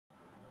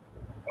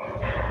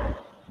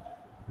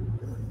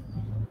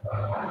Good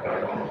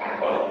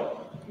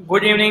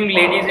evening,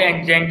 ladies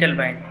and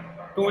gentlemen.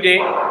 Today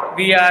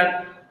we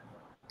are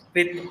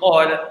with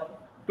our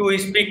two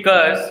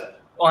speakers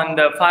on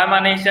the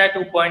Pharmanecia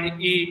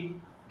 2.E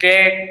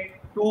Track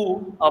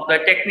 2 of the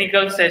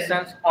technical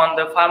sessions on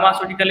the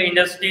pharmaceutical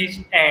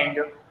industries and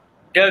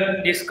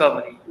drug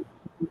discovery.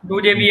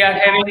 Today we are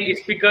having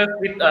speakers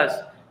with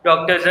us,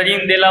 Dr.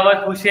 Zareen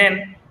Delawar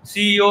Hussain,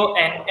 CEO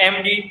and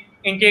MD,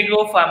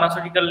 Integro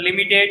Pharmaceutical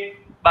Limited,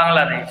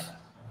 Bangladesh,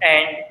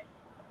 and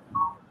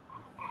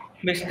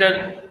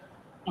Mr.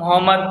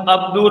 Mohammad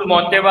Abdul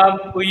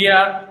Montebab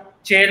Huya,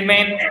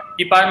 Chairman,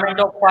 Department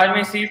of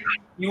Pharmacy,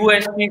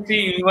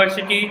 USPC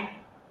University,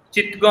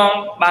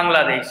 Chittagong,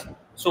 Bangladesh.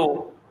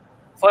 So,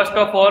 first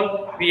of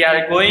all, we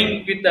are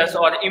going with us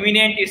our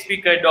eminent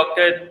speaker,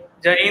 Dr.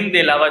 Zareen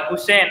Delawar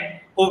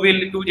Hussain, who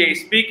will today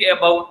speak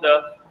about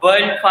the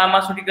world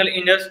pharmaceutical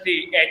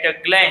industry at a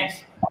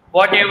glance.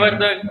 Whatever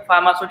the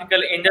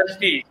pharmaceutical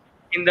industry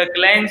in the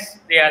glance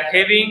they are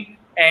having,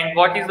 and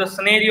what is the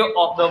scenario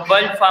of the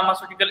world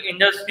pharmaceutical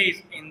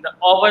industries in the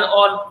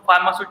overall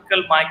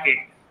pharmaceutical market.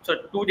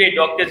 So today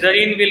Dr.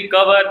 Zareen will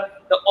cover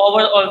the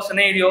overall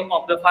scenario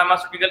of the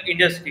pharmaceutical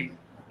industry.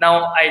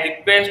 Now I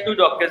request to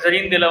Dr.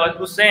 Zareen Delawar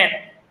Hussain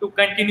to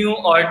continue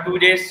our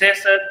today's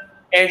session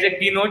as a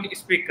keynote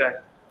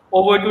speaker.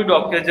 Over to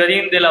Dr.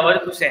 Zareen Delawar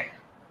Hussain.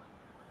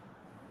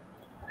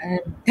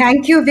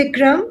 Thank you,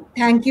 Vikram.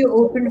 Thank you,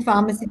 Open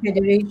Pharmacy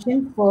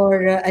Federation,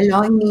 for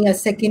allowing me a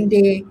second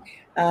day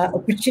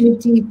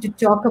opportunity to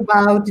talk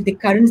about the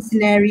current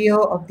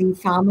scenario of the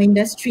pharma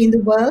industry in the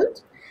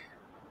world.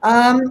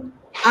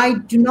 I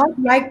do not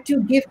like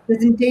to give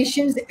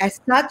presentations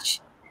as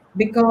such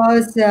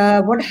because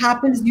what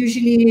happens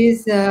usually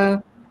is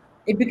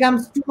it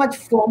becomes too much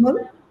formal.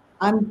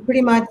 I'm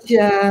pretty much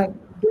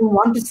don't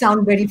want to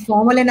sound very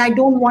formal, and I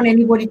don't want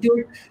anybody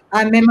to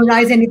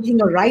memorize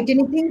anything or write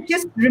anything.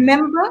 Just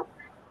remember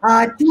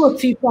 2 or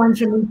 3 points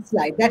from each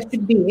slide. That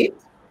should be it.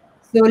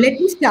 So let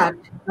me start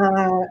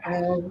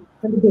from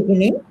the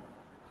beginning.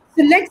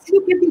 So let's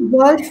look at the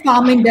world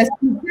pharma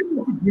industry at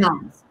a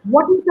glance.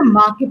 What is the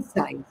market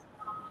size?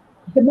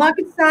 The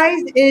market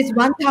size is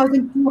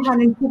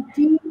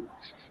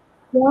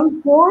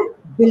 1,250.4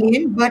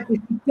 billion, but if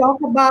we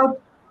talk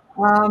about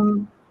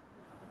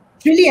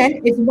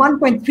trillion, it's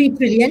 1.3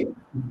 trillion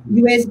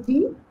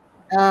USD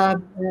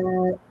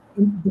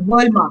in the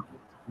world market.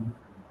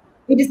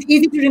 It is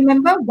easy to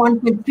remember,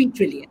 1.3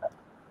 trillion.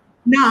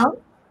 Now,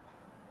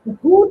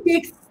 who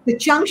takes the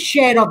chunk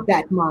share of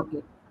that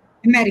market?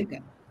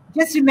 America.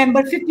 Just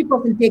remember,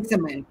 50% takes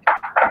America.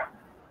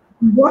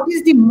 What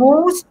is the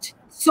most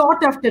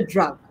sought after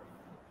drug?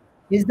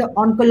 Is the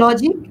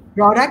oncologic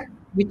product,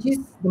 which is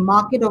the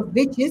market of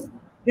which is,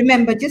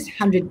 remember, just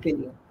 100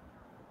 billion.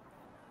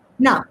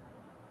 Now,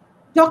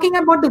 talking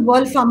about the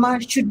world pharma,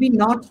 should we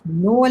not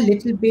know a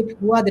little bit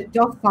who are the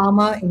top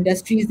pharma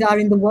industries are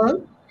in the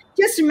world?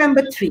 Just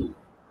remember 3.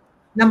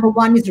 Number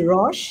 1 is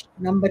Roche.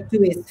 Number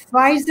 2 is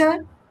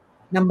Pfizer.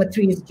 Number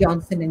 3 is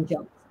Johnson &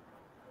 Johnson.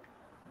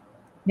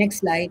 Next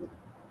slide.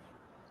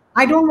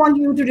 I don't want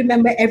you to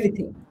remember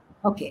everything.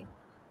 Okay.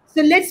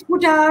 So let's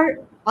put our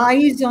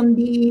eyes on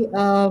the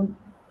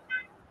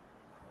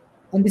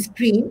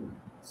screen.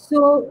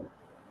 So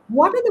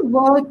what are the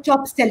world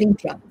top selling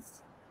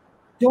drugs?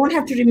 Don't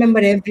have to remember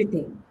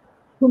everything.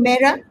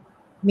 Humira,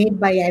 made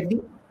by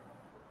AbbVie,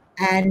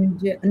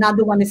 and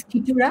another one is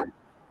Ketura,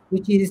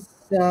 which is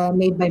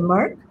made by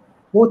Merck.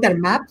 Both are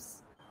MAPs.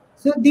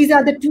 So these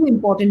are the 2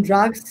 important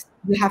drugs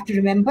you have to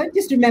remember.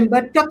 Just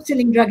remember, top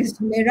selling drug is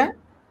Humira,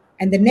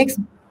 and the next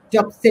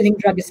top selling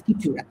drug is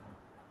Ketura.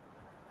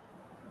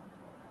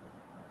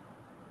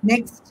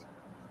 Next.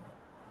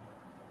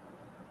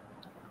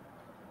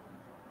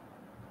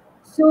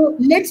 So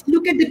let's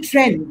look at the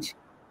trend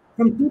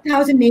from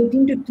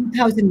 2018 to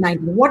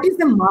 2019. What is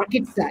the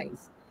market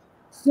size?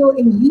 So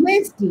in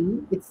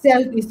USD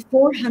itself is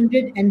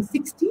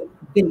 460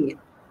 billion.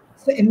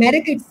 So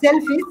America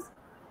itself is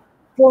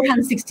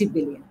 460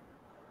 billion.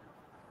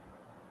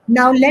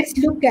 Now let's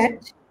look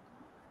at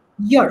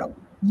Europe.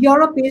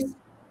 Europe is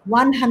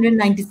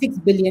 196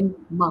 billion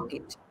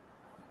market.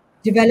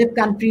 Developed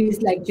countries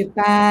like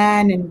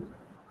Japan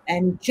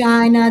and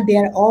China, they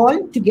are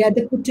all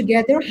together, put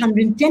together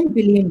 110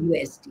 billion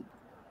USD.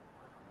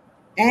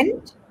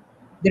 And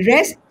the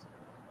rest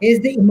is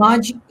the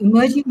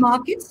emerging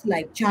markets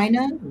like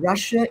China,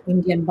 Russia,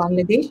 India, and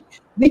Bangladesh,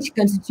 which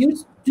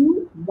constitutes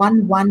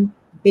 211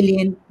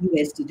 billion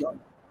USD dollar.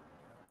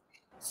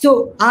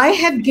 So I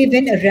have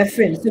given a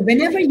reference. So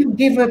whenever you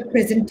give a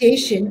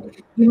presentation,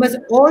 you must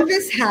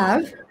always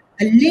have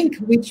a link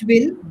which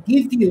will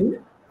give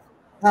you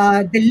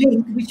the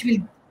link which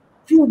will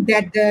prove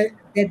that the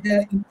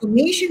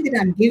information that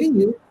I'm giving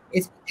you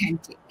is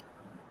authentic.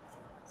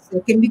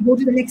 So can we go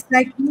to the next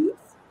slide, please?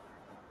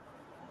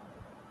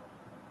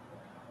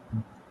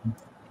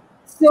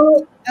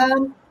 So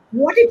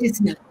what it is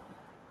now,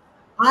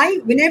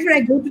 whenever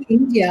I go to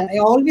India, I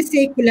always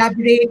say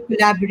collaborate,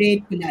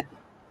 collaborate, collaborate.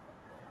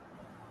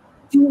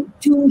 To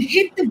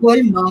hit the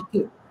world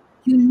market,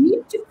 you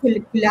need to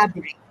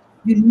collaborate.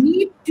 You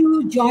need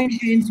to join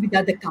hands with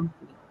other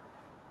companies.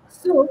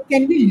 So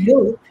can we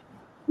look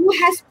who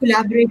has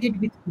collaborated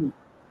with who?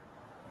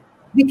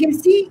 We can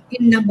see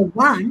in number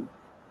one,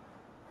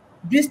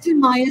 Bristol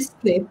Myers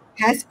Squibb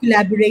has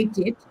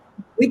collaborated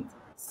with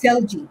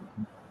Celgene.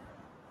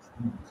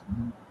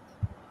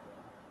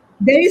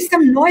 There is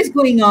some noise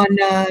going on,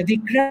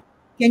 Vikram.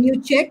 Can you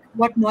check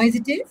what noise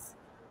it is?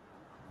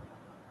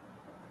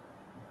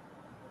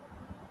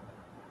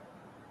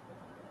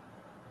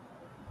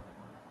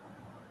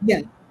 Yeah,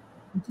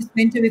 it just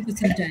went away for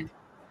some time.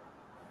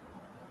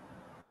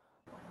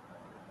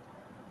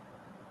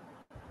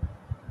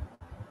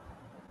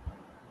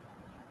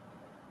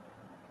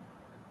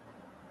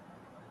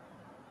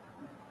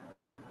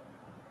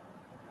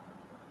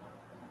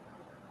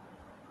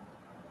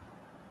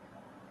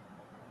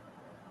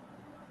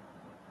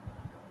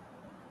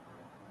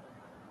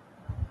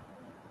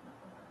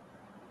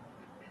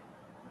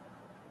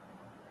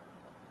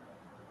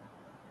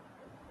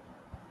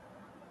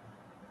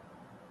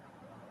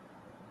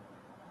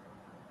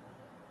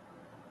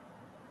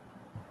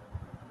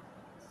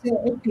 So,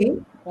 okay,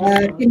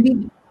 can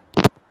we?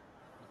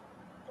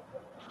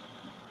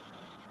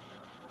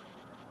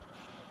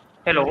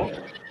 Hello.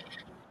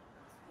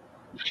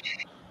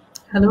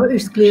 Hello,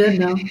 it's clear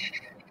now.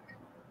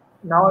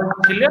 Now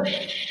it's clear?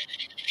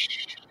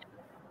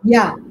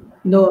 Yeah.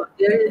 No,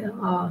 there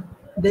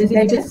is a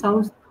little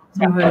sound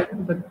somewhere,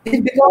 but It's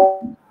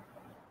because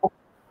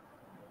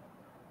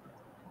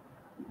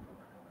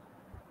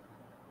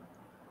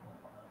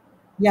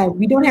yeah,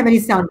 we don't have any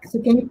sound. So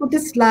can you put the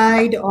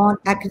slide on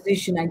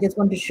acquisition? I just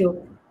want to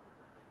show.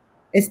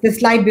 It's the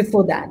slide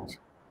before that.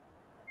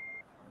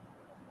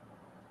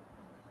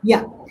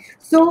 Yeah.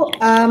 So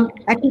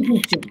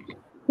acquisition.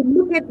 So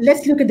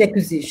let's look at the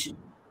acquisition.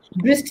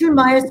 Bristol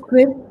Myers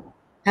Squibb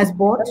has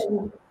bought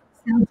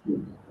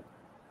Celgene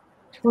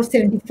for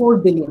 74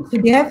 billion. So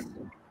they have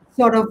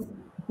sort of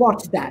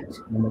bought that.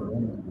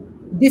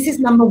 This is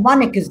number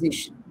one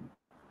acquisition.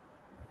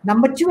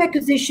 Number two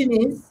acquisition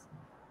is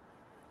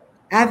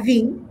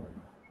AbbVie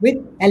with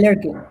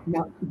Allergan.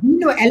 Now, we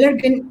know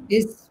Allergan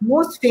is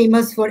most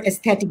famous for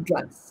aesthetic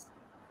drugs.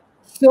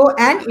 So,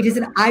 and it is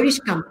an Irish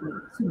company.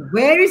 So,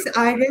 where is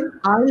Ireland,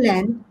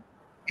 Ireland,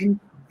 and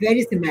where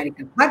is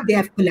America? But they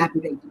have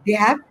collaborated. They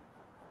have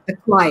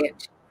acquired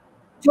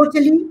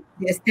totally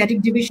the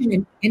aesthetic division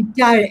and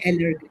entire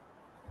Allergan.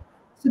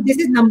 So, this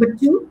is number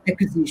two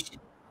acquisition.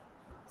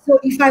 So,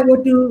 if I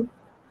were to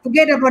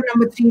forget about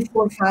number three,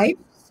 four, five,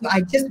 so I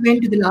just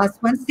went to the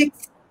last one,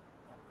 six.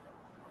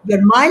 Your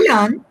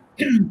Mylan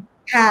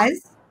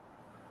has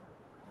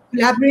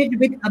collaborated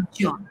with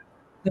Upjohn,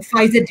 the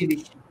Pfizer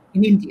division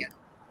in India.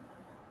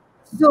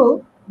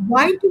 So,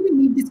 why do we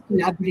need this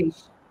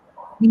collaboration?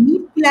 We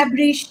need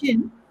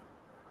collaboration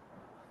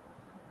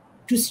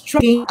to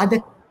strike other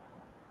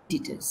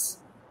competitors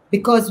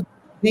because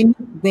when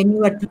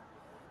you are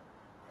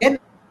together,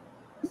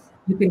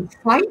 you can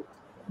fight,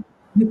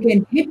 you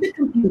can hit the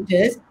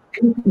computers,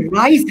 and you can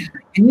rise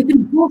high, and you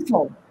can go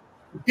forward.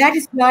 That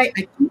is why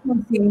I keep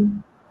on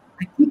saying,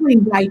 I keep on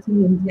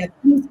inviting India,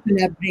 please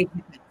collaborate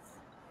with us.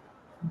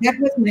 That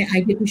was my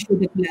idea to show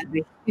the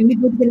collaboration. Can we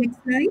go to the next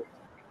slide?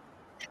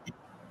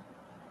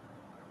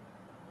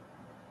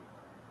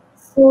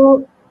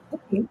 So,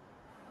 okay.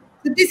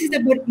 So this is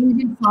about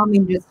Indian farm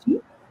industry.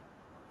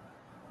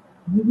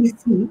 You will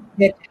see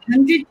that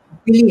 100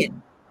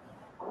 billion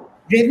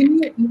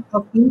revenue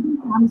of Indian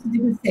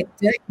pharmaceutical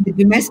sector in the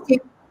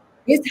domestic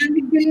is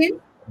 100 billion,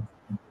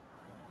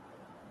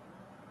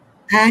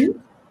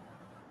 and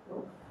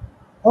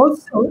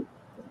also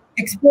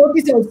export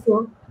is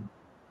also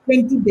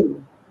 20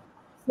 billion.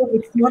 So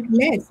it's not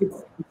less,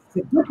 it's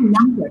a good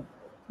number.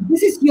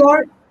 This is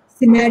your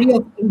scenario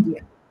of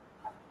India.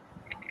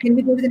 Can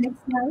we go to the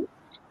next slide?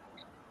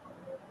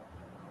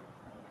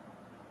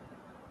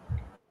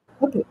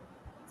 Okay.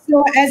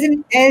 So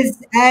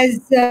as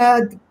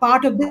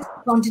part of this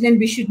continent,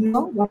 we should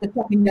know what the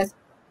top industries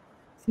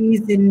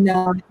in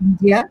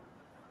India.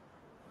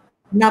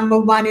 Number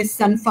one is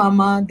Sun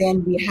Pharma.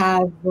 Then we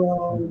have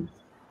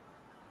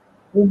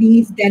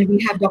Ovis. Then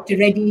we have Dr.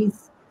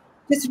 Reddy's.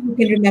 Just so you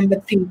can remember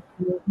three.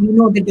 You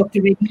know that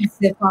Dr. Reddy's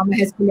Pharma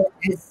has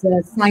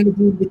signed a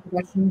deal with the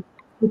Russian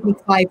Sputnik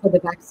 5 for the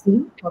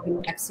vaccine,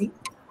 COVID vaccine.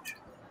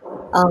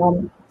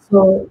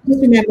 So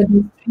just remember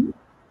these three.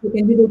 So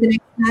can we go to the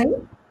next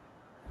slide?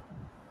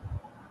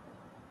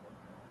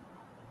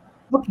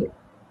 Okay.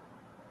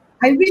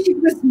 I wish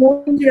it was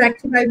more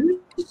interactive. I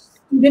wish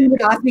students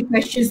would ask me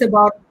questions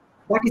about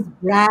what is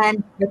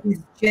brand, what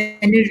is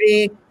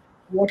generic,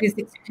 what is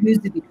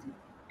exclusivity.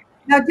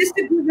 Now, just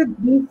to give a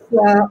brief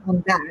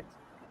on that,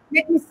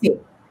 let me say,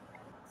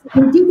 so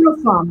Integro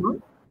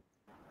Pharma,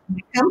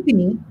 my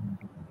company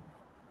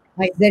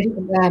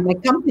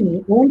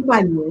owned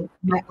by me,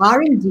 my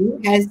R&D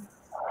has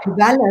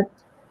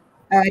developed,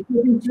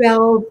 taken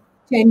 12,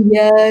 10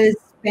 years,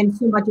 spent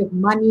so much of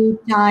money,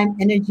 time,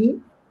 energy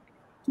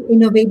to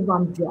innovate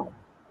one drug.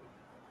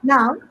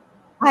 Now,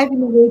 I've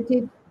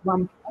innovated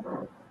one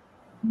drug,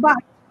 but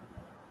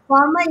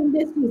pharma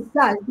industry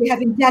itself, they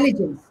have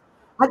intelligence.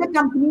 other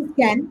companies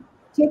can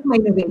take my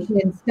innovation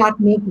and start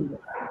making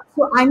it.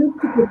 So I need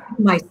to protect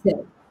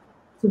myself.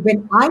 So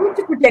when I need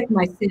to protect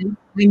myself,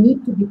 I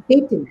need to be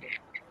patented.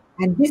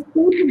 And this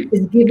patent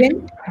is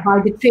given by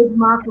the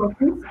trademark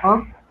office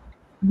of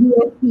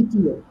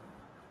USPTO.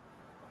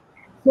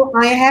 So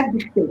I have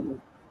this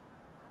patent.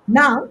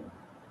 Now,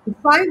 if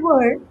I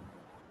were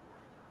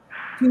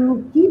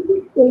to keep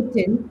this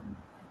patent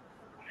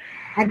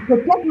and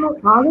protect my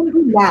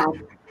R&D lab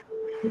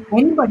to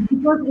anybody,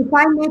 because if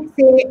I make,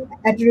 say,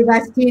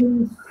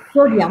 atorvastatin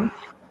sodium,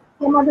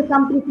 some other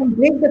company can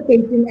break the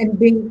patent and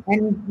bring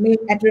and make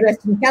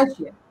atorvastatin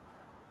calcium.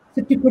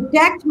 So to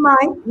protect my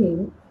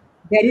thing,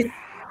 there is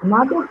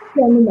another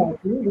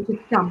terminology which has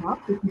come up,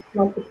 which is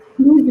called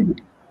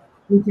exclusivity,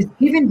 which is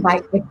given by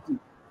FDA.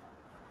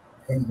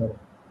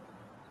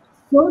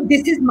 So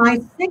this is my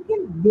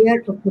second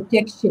layer of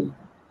protection.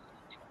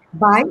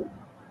 By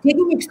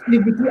taking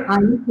exclusivity, I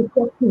am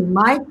protecting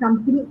my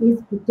company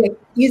is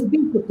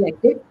being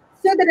protected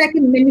so that I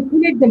can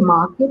manipulate the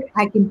market.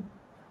 I can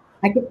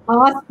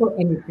ask for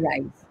any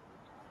price.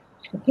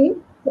 Okay,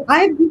 so I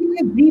have given you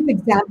a brief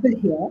example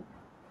here.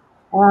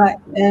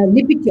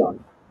 Lipitor.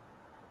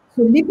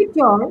 So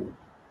Lipitor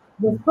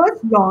was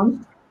first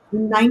launched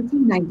in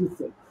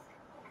 1996,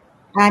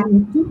 and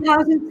in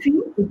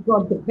 2003 it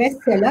got the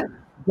bestseller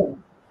there.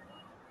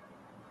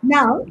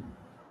 Now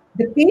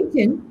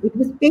it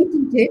was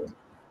patented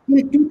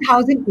till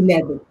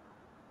 2011,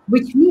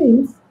 which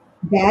means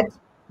that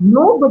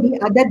nobody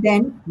other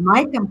than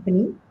my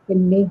company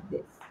can make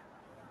this.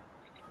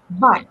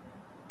 But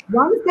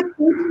once the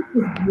patent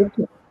is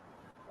broken,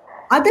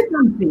 other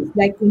countries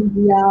like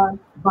India,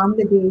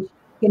 Bangladesh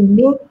can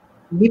make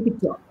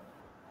Lipitor,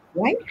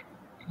 right?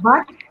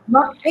 But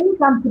not any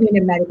company in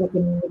America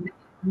can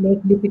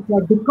make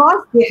Lipitor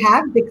because they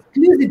have the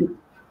exclusivity.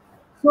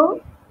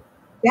 So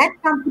that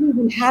company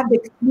will have the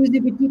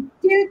exclusivity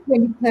till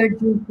 23rd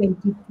June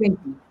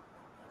 2020.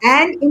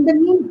 And in the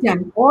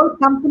meantime, all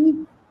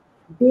companies,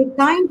 they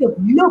kind of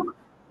look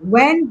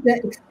when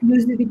the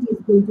exclusivity is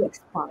going to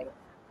expire.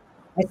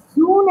 As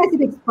soon as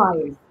it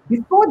expires,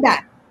 before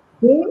that,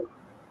 they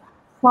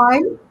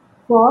file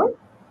for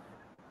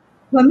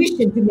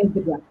permission to make the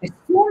drug. As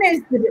soon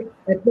as the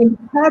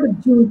 23rd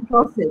of June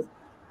process,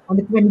 on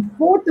the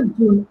 24th of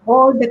June,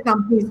 all the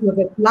companies who have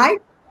applied,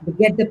 they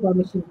get the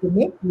permission to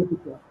make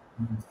Lipitor.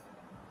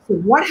 So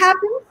what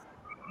happens?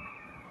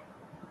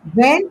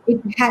 When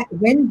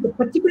the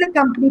particular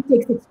company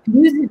takes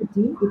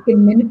exclusivity, it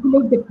can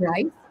manipulate the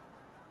price.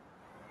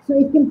 So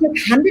it can take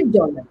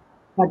 $100.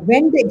 But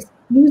when the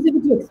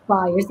exclusivity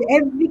expires,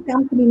 every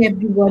company in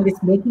every world is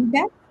making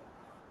that.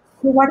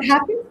 So what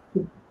happens?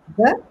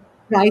 The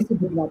price of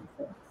the drug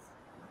falls.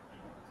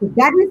 So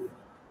that is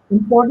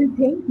important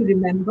thing to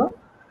remember.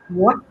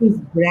 What is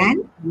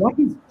brand? What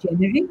is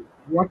generic?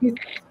 What is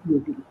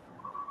exclusivity?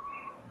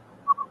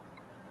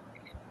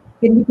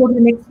 Can we go to the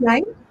next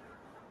slide?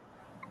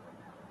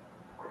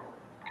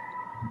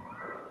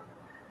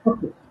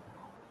 Okay.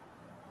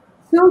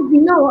 So we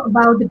know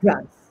about the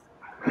drugs.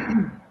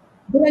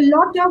 There are a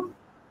lot of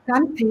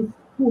countries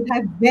who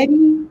have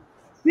very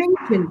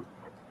stringent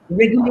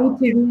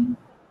regulatory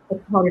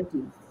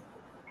authorities.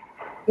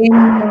 In,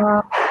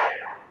 uh,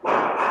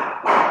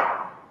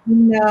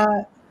 in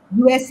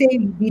USA,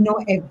 we know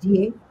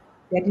FDA,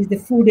 that is the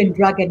Food and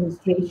Drug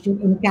Administration.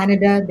 In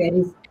Canada, there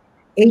is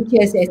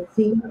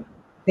HSSC.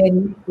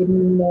 Then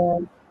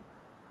in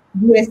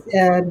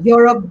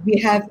Europe, we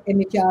have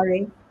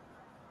MHRA.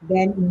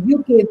 Then in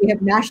UK, we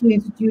have National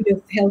Institute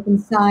of Health and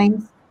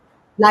Science.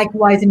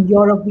 Likewise, in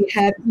Europe, we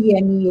have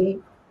EMEA.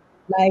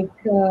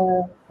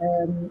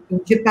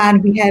 In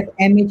Japan, we have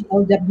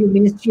MHLW,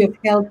 Ministry of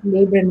Health,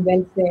 Labor and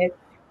Welfare,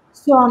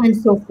 so on and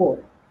so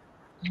forth.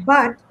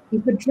 But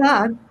if a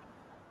drug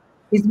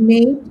is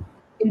made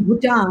in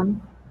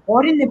Bhutan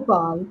or in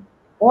Nepal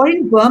or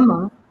in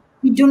Burma,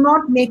 we do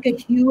not make a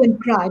hue and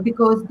cry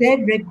because their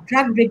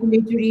drug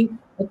regulatory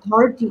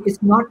authority is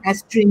not as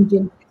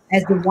stringent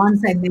as the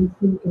ones I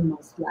mentioned in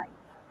my slide.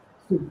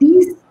 So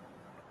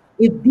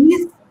if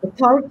these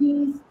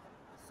authorities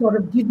sort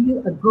of give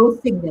you a go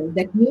signal,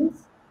 that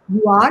means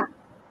you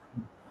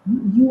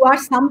are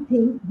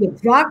something, the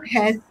drug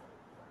has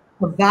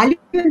a value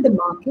in the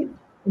market,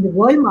 in the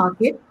world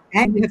market,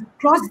 and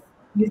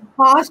you've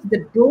passed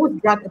those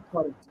drug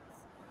authorities.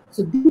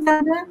 So these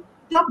are the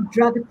top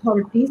drug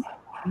authorities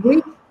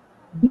which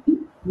we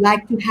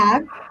like to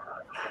have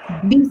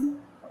these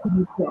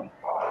before.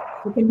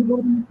 So can we go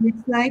to the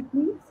next slide,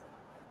 please?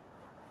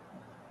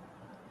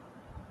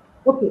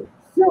 Okay,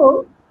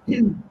 so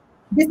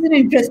this is an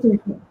interesting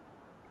thing.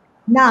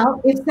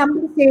 Now, if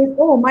somebody says,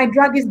 oh, my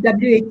drug is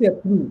WHO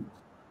approved,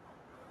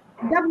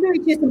 WHO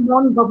is a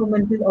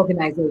non-governmental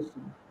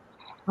organization.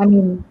 I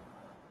mean,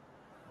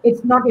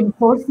 it's not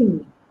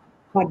enforcing it.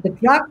 But the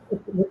drug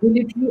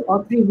regulatory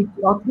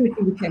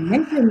authority which I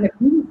mentioned in the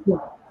previous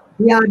slide,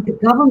 they are the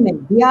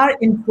government, they are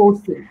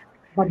enforcing.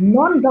 But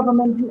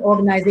non-governmental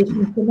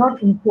organizations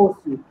cannot enforce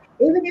you.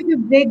 Even if you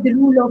break the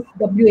rule of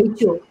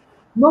WHO,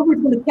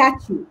 nobody's going to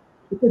catch you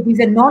because these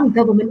are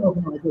non-government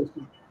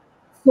organizations.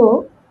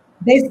 So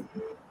there's,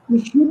 we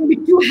shouldn't be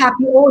too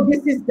happy, oh,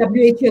 this is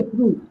WHO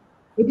approved.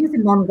 It is a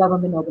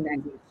non-government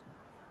organization.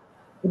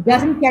 It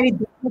doesn't carry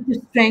that much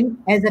strength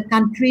as a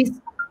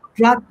country's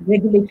drug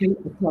regulatory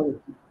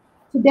authority.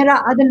 So there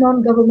are other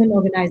non-government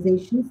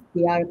organizations.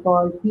 They are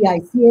called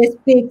PICS,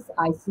 PICS,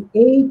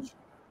 ICH,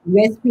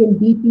 USP, and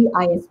BP,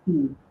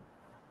 ISP.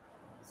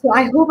 So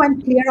I hope I'm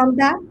clear on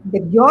that,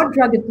 that your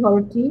drug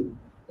authority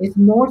is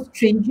more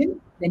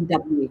stringent than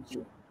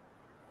WHO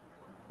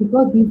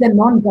because these are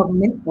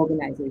non-government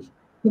organizations.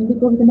 Can we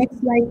go to the next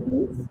slide,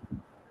 please?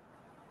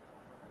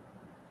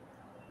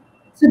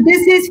 So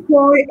this is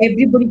for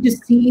everybody to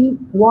see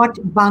what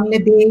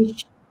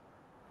Bangladesh,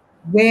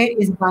 where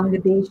is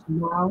Bangladesh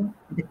now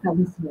in the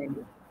current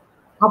scenario.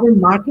 Our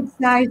market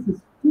size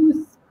is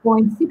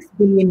 2.6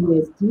 billion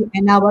USD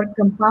and our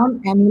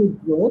compound annual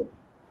growth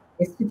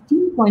is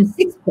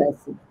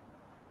 15.6%.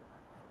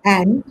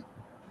 And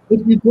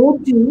it will go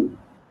to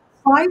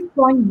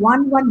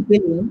 5.11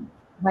 billion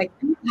by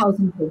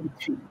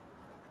 2023.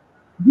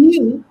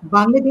 We,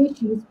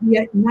 Bangladeshis, we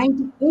are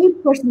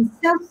 98%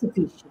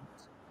 self-sufficient.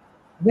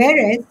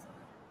 Whereas,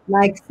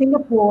 like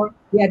Singapore,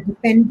 they are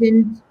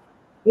dependent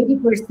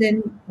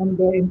 80% on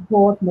their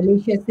import,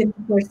 Malaysia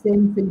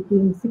 70%,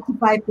 Philippines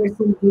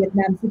 65%,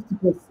 Vietnam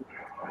 60%.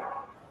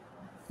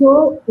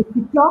 So if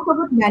we talk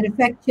about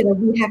manufacturer,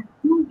 we have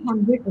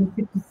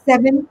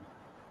 257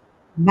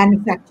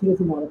 manufacturers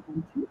in our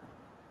country.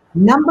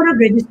 Number of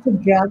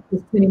registered drugs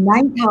is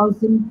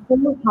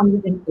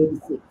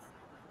 29,486.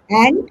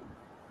 And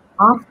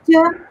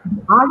after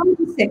the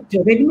R&D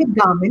sector, ready-made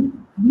garment,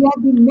 we are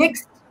the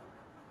next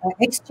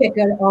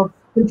exchequer of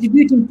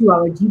contributing to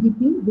our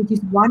GDP, which is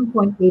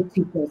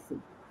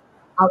 1.83%.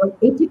 Our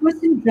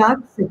 80%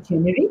 drugs are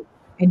generic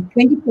and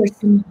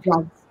 20%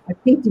 drugs are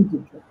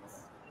patented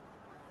drugs.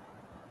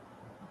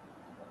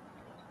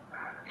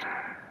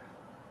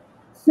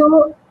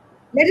 So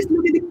let us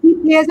look at the key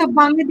players of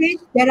Bangladesh.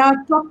 There are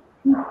top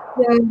key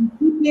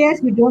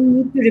players. We don't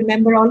need to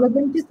remember all of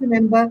them. Just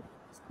remember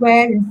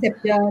Square,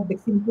 Incepta,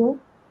 Beximco.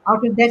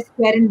 Out of that,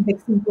 Square and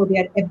Beximco, they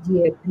are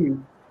FDA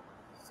approved.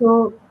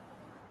 So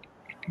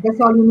that's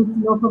all you need to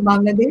know from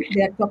Bangladesh.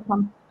 There are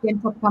 10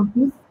 top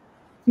companies,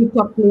 3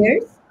 top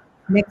players.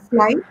 Next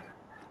slide.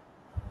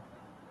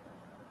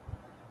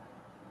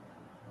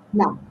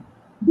 Now,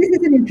 this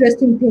is an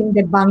interesting thing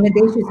that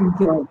Bangladesh is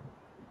enjoying.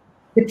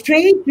 The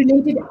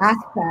trade-related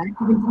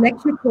aspect of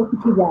intellectual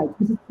property rights,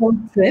 which is called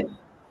TRIP,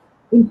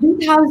 in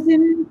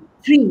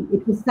 2003,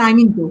 it was signed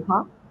in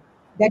Doha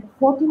that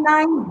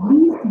 49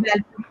 least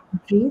developed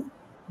countries,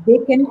 they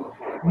can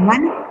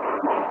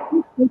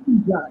manufacture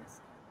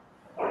drugs.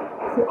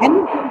 So any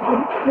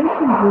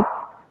registration,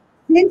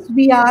 since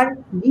we are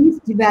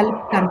least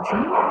developed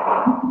country, we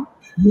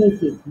can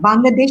make it.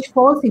 Bangladesh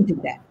falls into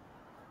that.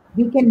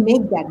 We can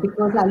make that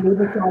because our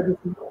labor charge is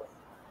low.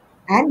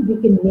 And we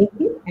can make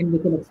it and we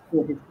can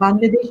export it.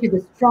 Bangladesh is the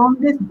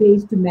strongest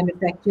base to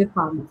manufacture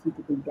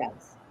pharmaceutical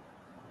drugs.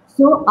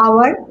 So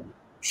our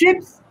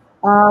trips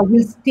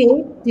will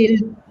stay till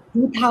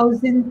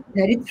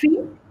 2033,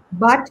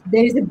 but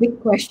there is a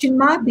big question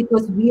mark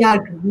because we are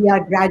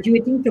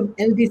graduating from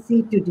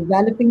LDC to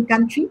developing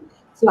country.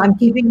 So I'm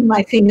keeping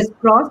my fingers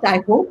crossed. I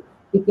hope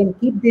we can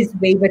keep this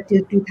waiver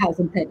till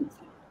 2033.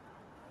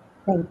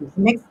 Thank you.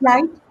 So next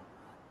slide.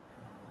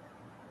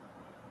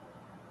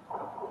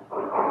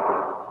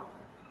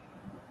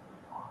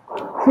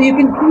 So you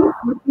can see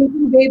the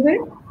patent waiver.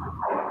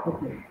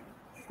 Okay.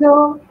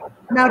 So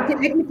now let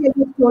me tell you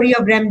the story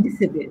of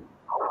remdesivir.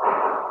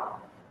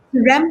 So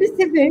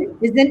remdesivir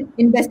is an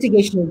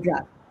investigational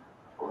drug,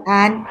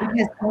 and it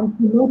has gone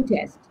through no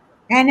test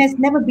and has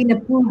never been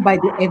approved by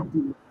the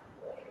FDA.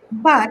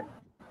 But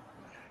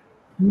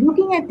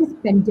looking at this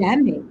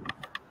pandemic,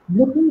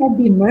 looking at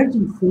the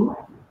emergency, on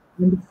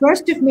the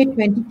 1st of May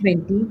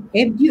 2020,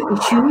 FDA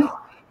issues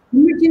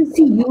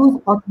emergency use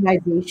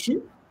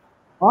authorization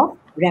of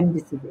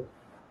remdesivir.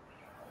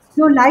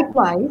 So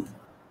likewise,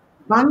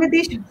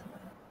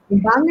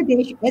 in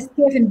Bangladesh,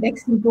 SKF and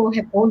Beximco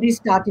have already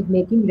started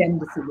making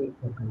remdesivir.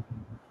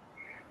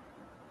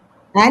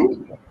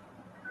 And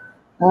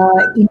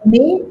in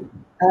May,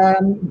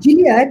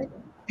 Gilead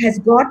has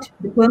got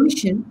the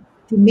permission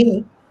to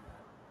make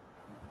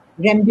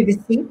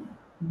remdesivir,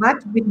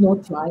 but with no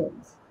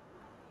trials.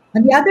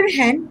 On the other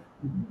hand,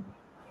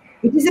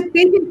 it is a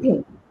patent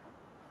thing.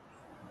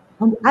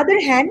 On the other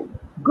hand,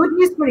 good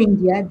news for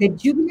India that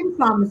Jubilant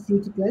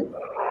Pharmaceutical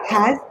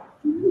has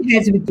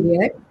with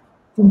Gilead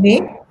to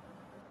make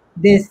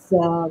this.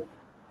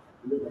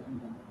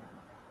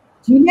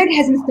 Gilead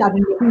hasn't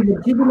started making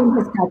it, Jubilant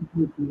has started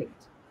making it.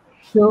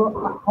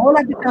 So all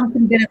of the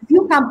companies, there are a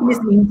few companies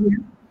in India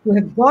who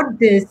have got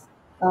this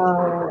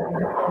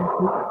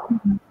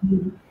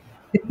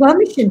the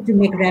permission to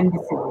make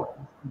remdesivir.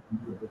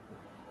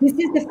 This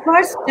is the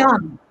first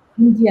time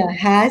India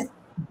has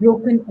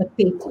broken a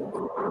patent.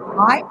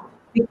 Why?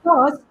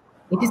 Because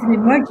it is an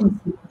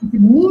emergency. It is a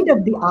need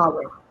of the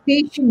hour.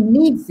 Patient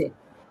needs it.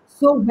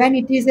 So when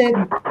it is a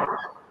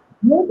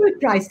global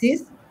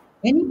crisis,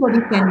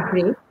 anybody can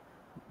break a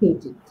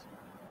patent.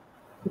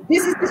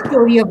 This is the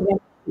story of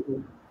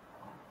Remdesivir.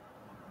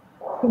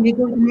 Can we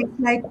go to the next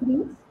slide,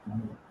 please?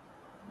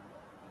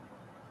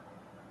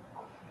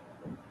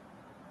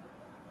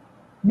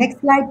 Next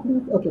slide,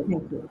 please. Okay,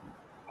 thank you.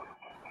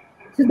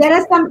 So there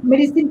are some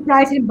medicine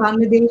prices in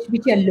Bangladesh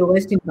which are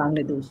lowest in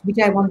Bangladesh, which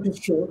I want to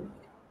show.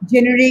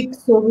 Generic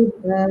Sobus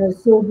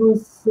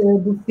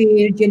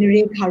Buffet,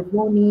 generic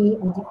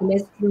Harvoni,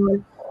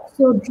 anti-cholesterol.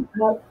 So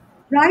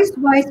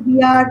price-wise,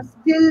 we are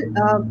still,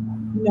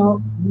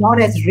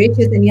 not as rich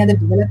as any other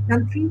developed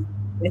countries.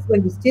 That's why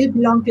we still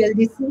belong to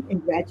LDC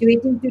and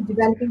graduating to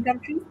developing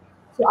countries.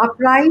 So our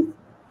price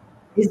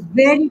is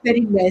very,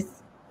 very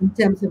less in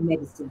terms of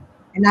medicine.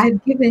 And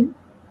I've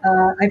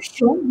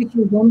shown, which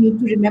you don't need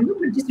to remember,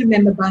 but just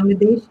remember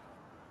Bangladesh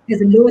has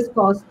the lowest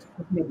cost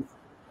of medicine.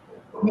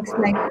 Next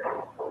slide.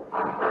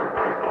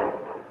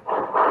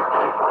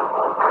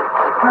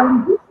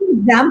 This is an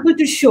example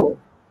to show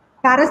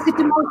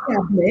paracetamol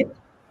tablet,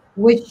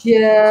 which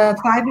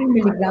 500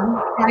 milligram,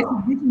 price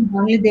of this in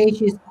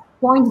Bangladesh is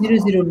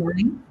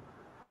 0.009.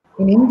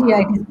 In India,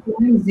 it is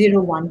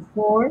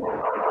 0.014.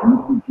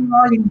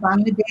 Nutritional in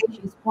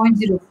Bangladesh is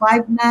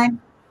 0.059.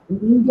 In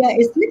India,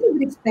 it's a little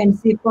bit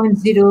expensive,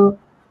 0.070.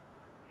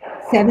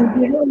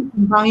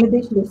 In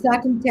Bangladesh,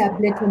 losartan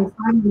tablet,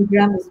 25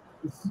 milligram is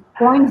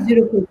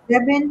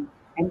 0.047.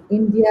 And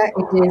India,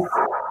 it is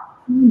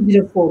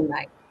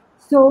 0.049.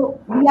 So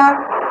we are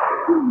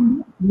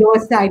on the lower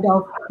side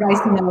of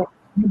pricing our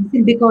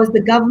medicine because the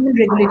government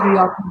regulatory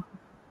authorities,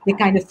 they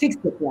kind of fix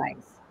the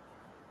price.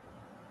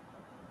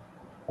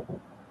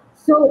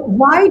 So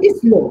why it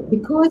is low?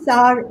 Because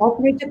our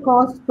operator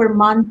cost per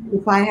month,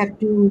 if I have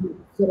to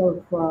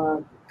sort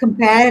of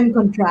compare and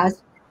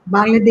contrast,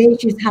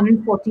 Bangladesh is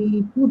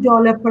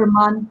 $142 per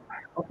month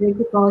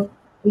operator cost.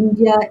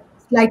 India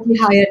slightly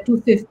higher,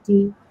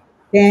 250.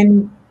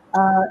 Then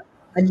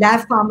a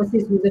lab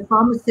pharmacist who's a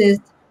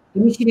pharmacist,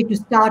 initially to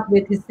start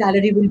with, his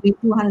salary will be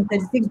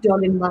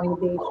 $236 in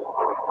Bangladesh.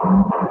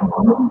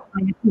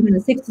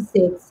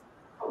 266.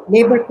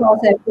 Labor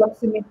costs are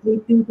approximately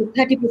 2 to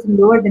 30%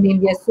 lower than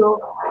India. So,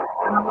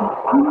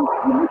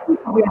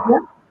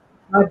 together,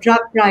 our drug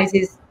price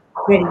is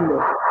very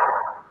low.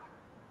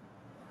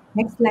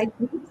 Next slide,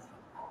 please.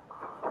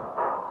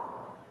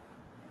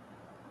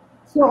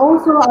 So,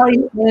 also our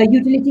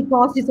utility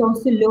cost is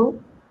also low.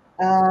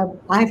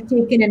 I've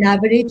taken an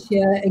average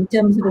in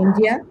terms of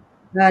India.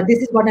 This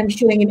is what I'm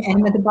showing in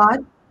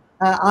Ahmedabad.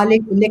 Our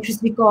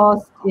electricity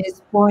cost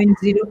is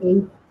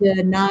 0.089.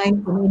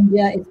 In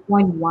India, it's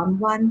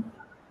 0.11.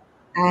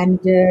 And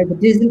the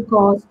diesel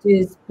cost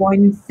is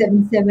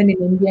 0.77. In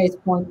India is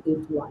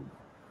 0.81.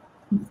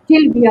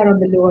 Still, we are on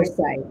the lower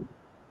side.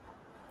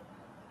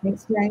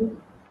 Next slide.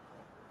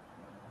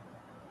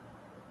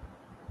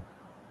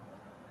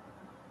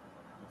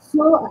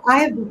 So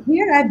I've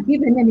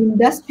given an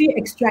industry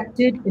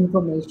extracted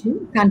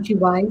information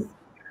country-wise.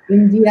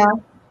 India,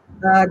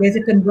 there's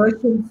a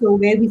conversion. So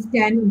where we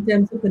stand in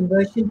terms of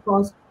conversion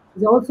cost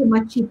is also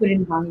much cheaper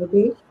in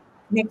Bangladesh.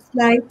 Next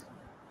slide.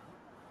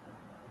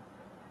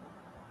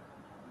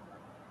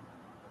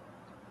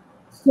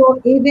 So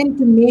even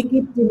to make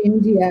it in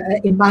India,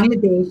 in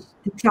Bangladesh,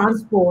 to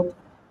transport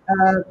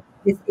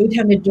is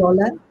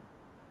 $800.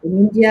 In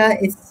India,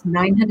 it's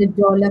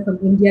 $900 from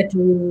India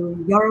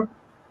to Europe.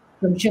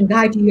 From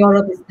Shanghai to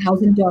Europe is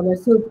 $1,000.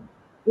 So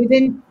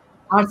even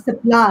our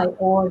supply,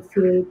 or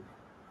say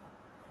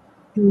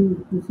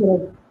to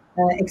sort of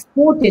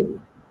export it,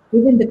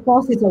 even the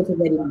cost is also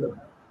very low.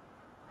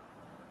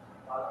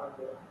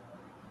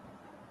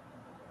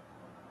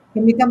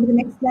 Can we come to the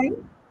next slide?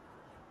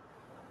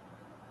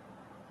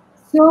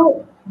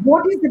 So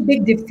what is the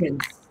big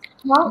difference?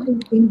 How is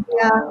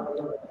India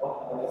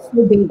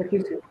so big?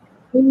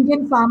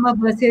 Indian farmer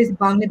versus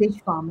Bangladesh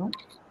farmer.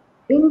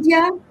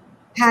 India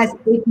has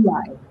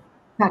API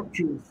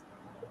factories,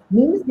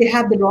 means they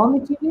have the raw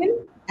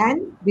material,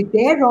 and with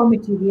their raw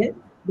material,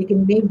 they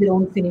can make their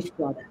own finished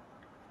product.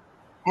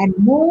 And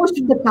most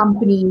of the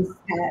companies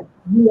have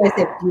US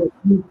FDA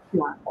approved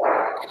plants.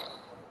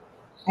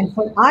 And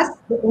for us,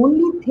 the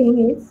only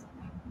thing is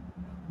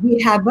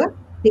we have a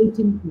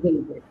patent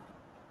waiver.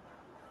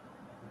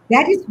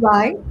 That is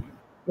why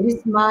it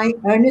is my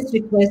earnest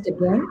request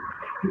again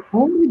to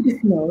end with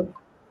this note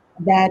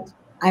that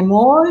I'm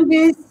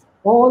always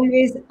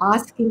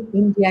asking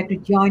India to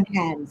join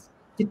hands,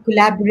 to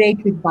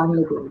collaborate with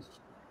Bangladesh,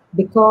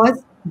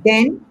 because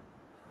then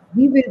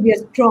we will be a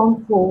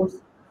strong force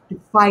to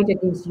fight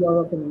against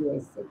Europe and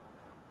USA.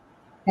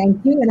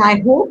 Thank you, and I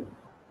hope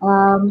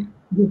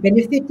you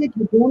benefited.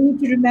 You don't need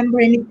to remember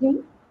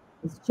anything.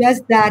 It's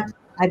just that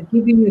I've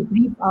given you a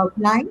brief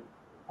outline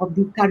of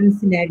the current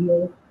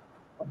scenario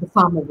of the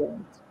farmer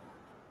world.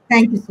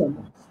 Thank you so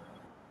much.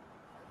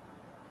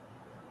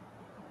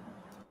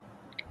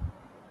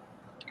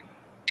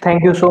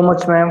 Thank you so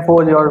much, ma'am,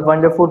 for your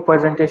wonderful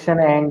presentation,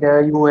 and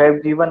you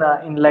have given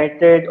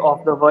enlightened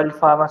of the world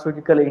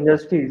pharmaceutical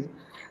industries.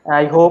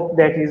 I hope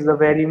that is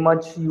very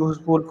much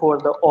useful for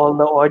all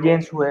the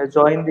audience who have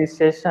joined this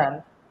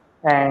session,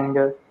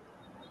 and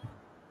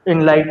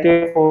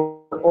enlightened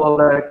for all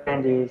the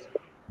attendees.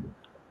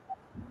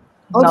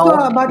 Also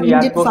Now about we are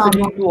Indian pharma.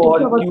 proceeding to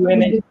Also our about Q&A.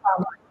 Indian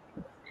pharma.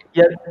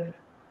 Yes,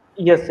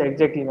 yes,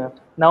 exactly, ma'am.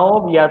 Now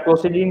we are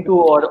proceeding to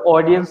our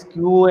audience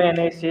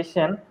Q&A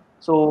session.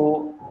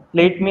 So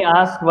let me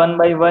ask one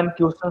by one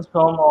questions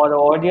from our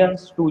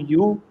audience to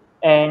you,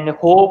 and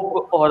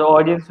hope our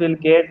audience will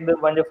get the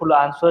wonderful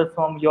answer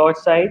from your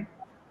side.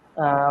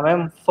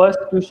 Ma'am, first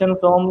question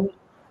from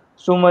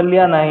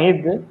Sumalia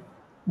Nahid.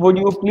 Would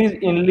you please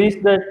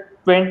enlist the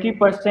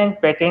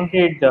 20%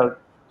 patented drug?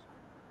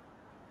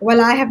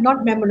 Well, I have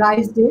not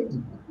memorized it,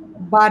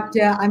 but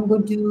I'm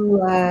going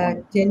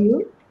to tell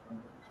you.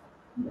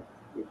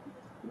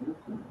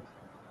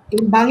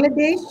 In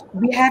Bangladesh,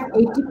 we have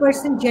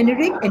 80%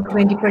 generic and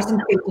 20%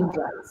 patent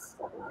drugs.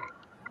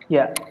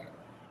 Yeah.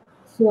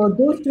 So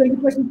those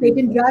 20%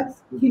 patent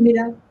drugs,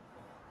 Humira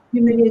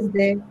is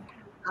there,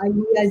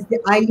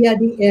 Eylea,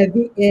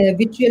 the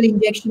vitriol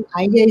injection,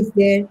 Eylea is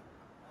there.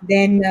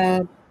 Then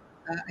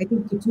I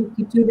think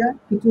Kitura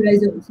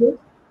is also.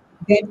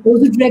 Then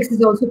Ozudrex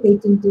is also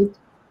patented.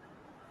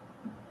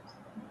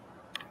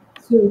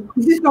 So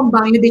this is from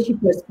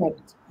Bangladeshi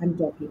perspective. I'm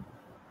talking.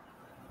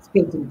 It's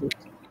patented.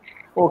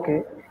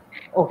 Okay.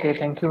 Okay,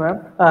 thank you,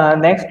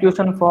 ma'am. Next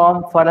question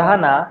from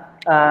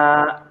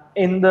Farhana.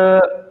 In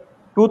the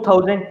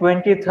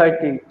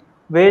 2020-30,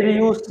 where do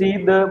you see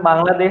the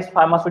Bangladesh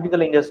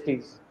pharmaceutical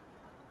industries?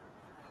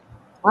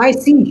 I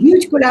see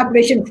huge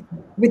collaboration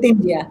with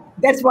India.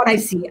 That's what I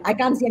see. I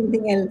can't see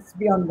anything else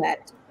beyond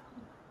that.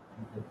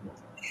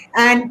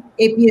 And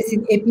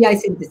API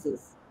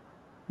synthesis.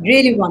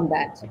 Really want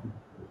that.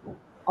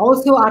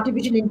 Also,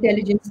 artificial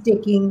intelligence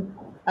taking,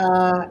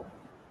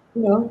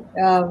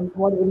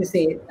 what would you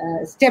say,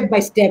 step by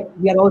step.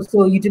 We are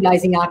also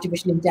utilizing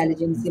artificial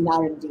intelligence in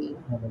R&D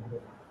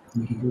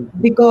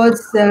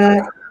because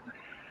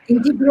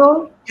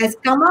Integro has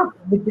come up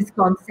with this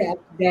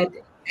concept that,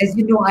 as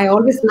you know, I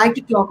always like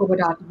to talk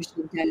about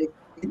artificial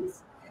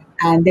intelligence,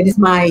 and that is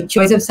my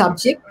choice of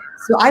subject.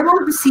 So I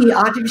want to see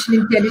artificial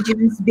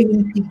intelligence being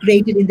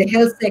integrated in the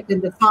health sector,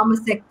 in the pharma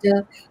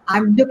sector.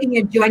 I'm looking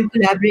at joint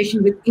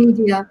collaboration with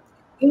India.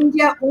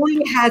 India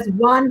only has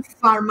one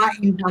pharma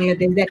in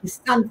Bangladesh, that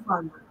is Sun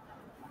Pharma.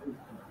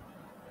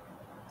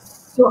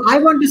 So I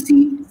want to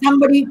see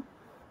somebody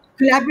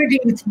collaborating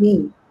with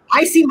me.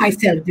 I see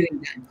myself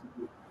doing that.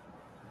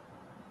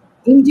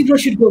 Integro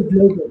should go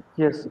global.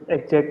 Yes,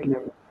 exactly.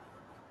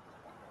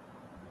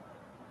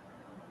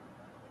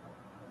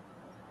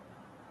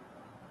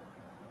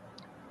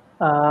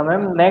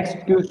 Ma'am, next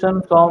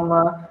question from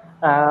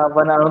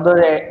one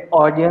another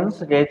audience,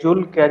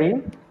 Rajul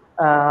Karim.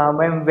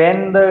 Ma'am,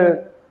 when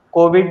the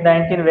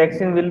COVID-19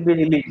 vaccine will be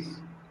released?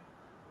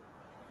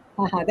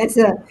 That's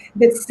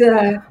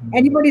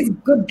anybody's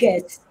good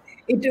guess.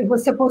 It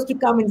was supposed to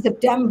come in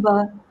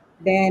September.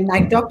 Then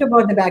I talked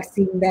about the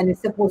vaccine. Then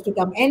it's supposed to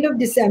come end of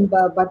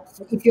December. But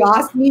if you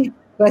ask me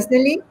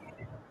personally,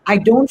 I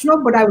don't know.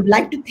 But I would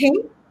like to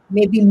think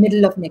maybe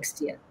middle of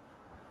next year.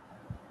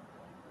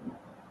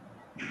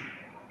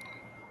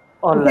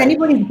 All It's right.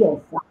 anybody's guess.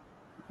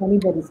 It's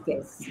anybody's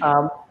guess.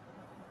 Um,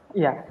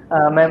 Yeah,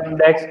 ma'am,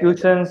 the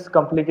executions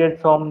completed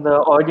from the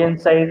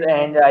audience side,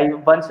 and I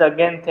once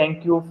again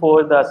thank you for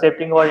the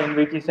accepting our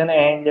invitation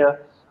and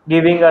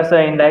giving us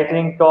an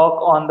enlightening talk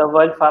on the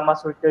world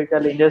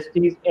pharmaceutical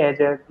industries at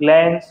a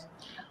glance.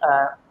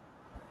 Uh,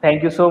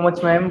 Thank you so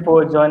much, ma'am,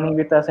 for joining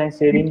with us and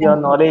sharing your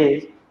Thank you.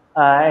 knowledge.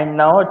 And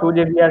now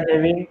today we are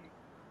having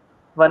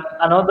one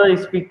another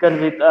speaker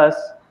with us,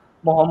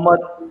 Muhammad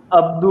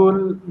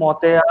Abdul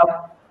Moteab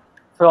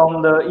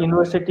from the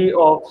University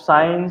of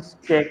Science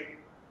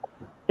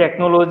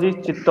Technology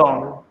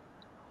Chittagong.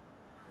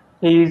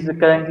 He is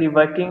currently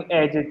working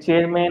as a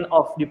chairman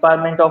of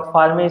Department of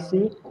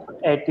Pharmacy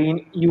at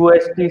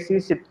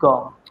USTC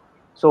Chittagong.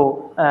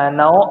 So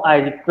now I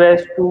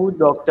request to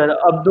Dr.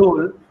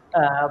 Abdul,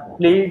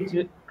 please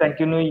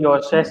continue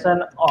your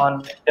session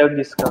on drug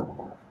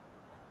discovery.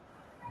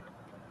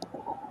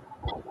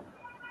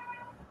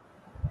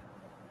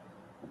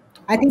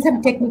 I think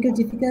some technical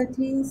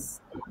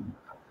difficulties.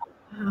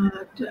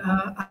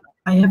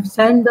 I have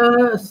sent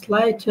the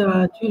slide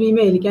to your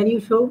email. Can you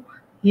show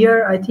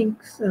here? I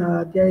think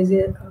there is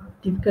a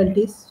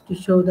difficulties to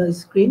show the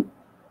screen.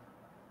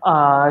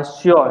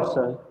 Sure,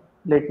 sir.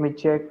 Let me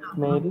check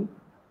mail.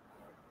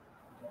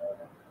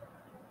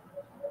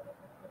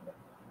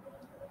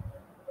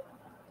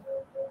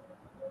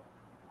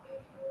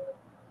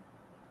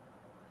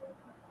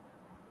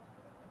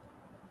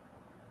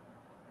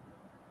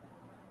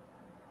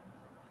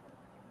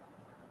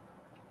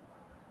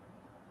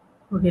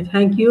 Okay,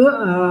 thank you.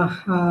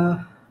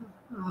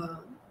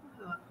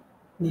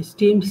 The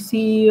esteemed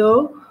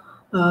CEO,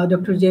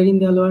 Dr. Jerin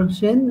Dalwar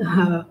Hussain.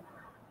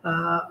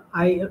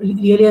 I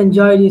really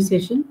enjoyed this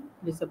session.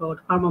 It's about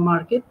pharma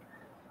market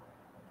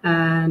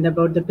and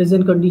about the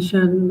present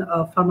condition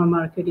of pharma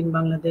market in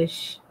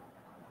Bangladesh.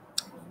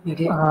 It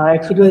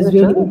Excuse me, was sir.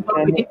 really Can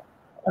informative.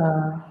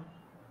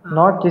 you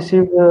not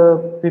receive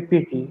the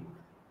PPT?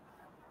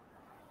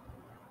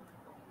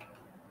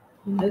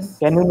 Yes,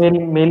 Can you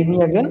mail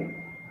me again?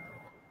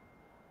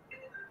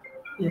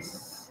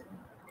 yes.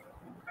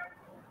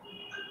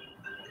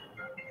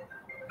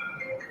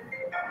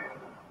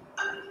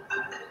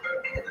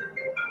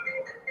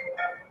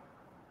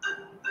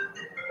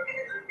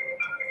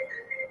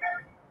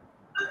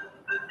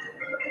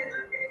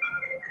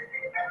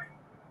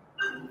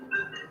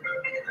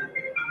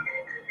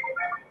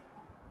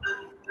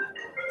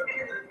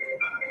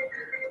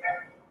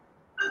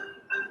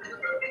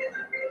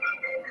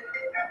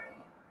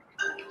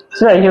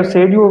 Sir, I have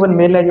shared you one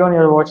mail ID on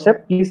your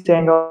WhatsApp. Please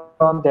send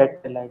on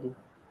that mail ID.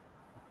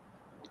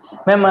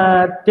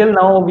 Ma'am, till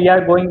now we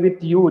are going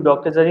with you,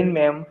 Dr. Zareen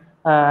ma'am.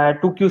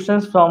 Two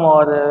questions from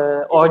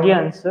our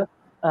audience.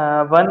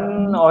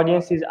 One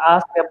audience is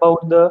asked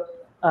about the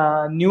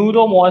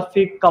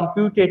neuromorphic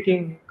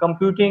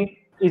computing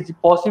is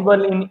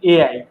possible in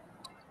AI.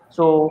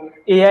 So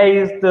AI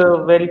is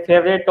the very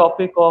favorite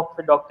topic of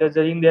Dr.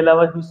 Zareen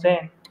Delawar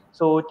Hussain.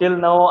 So till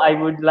now, I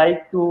would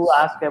like to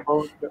ask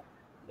about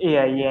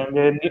AI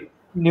and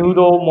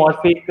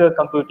neuromorphic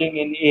computing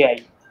in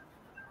AI.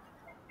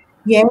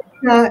 Yes,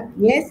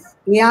 yes.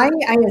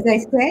 as I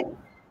said,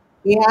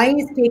 AI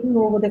is taking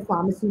over the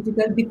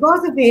pharmaceutical.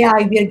 Because of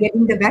AI, we are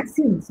getting the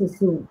vaccine so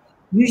soon.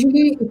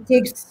 Usually, it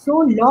takes so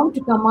long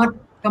to come up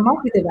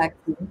with a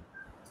vaccine.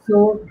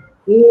 So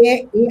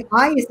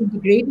AI is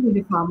integrating in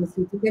the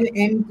pharmaceutical,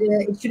 and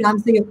it should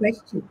answer your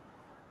question.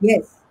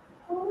 Yes,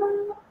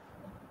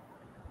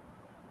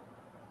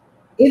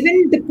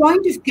 even the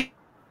point of care.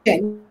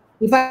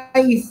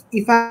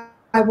 If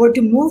I were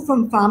to move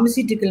from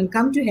pharmaceutical and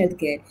come to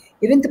healthcare,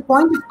 even the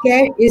point of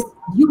care is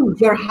you,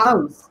 your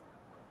house,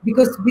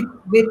 because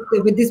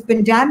with this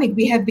pandemic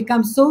we have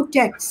become so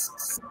tech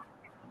savvy,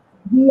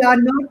 we are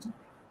not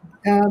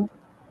uh,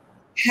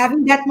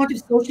 having that much of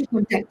social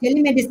contact.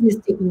 Telemedicine is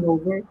taking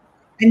over,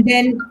 and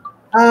then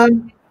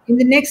in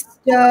the next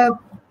 2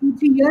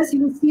 3 years,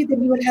 you will see that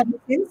you will have a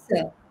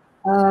sensor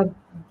uh,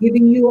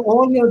 giving you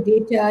all your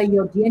data,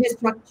 your DNA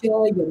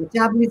structure, your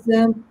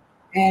metabolism,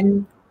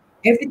 and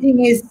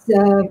everything is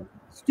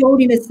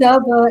stored in a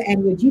server,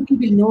 and your GP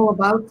will know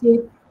about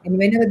it. And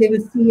whenever they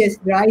will see a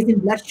rise in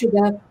blood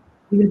sugar,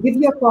 he will give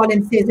you a call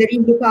and say,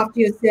 Zareen, look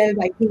after yourself.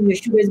 I think your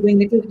sugar is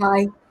going a little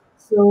high.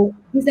 So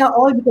these are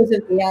all because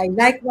of AI.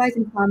 Likewise,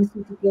 in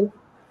pharmaceutical,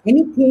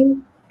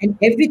 anything and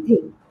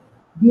everything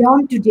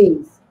beyond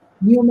today's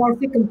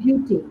neuromorphic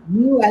computing,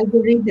 new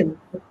algorithm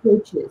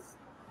approaches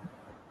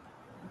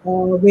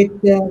uh, with,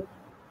 the,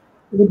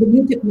 with the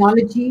new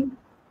technology,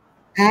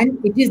 and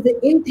it is the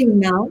in thing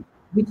now,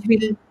 which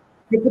will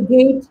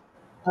propagate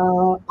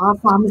our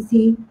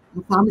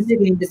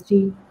pharmaceutical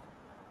industry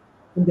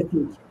in the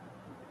future.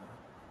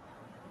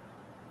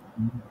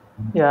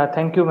 Yeah,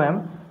 thank you,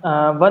 ma'am.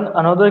 One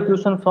another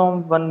question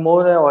from one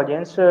more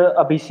audience,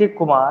 Abhishek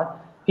Kumar.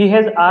 He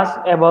has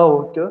asked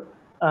about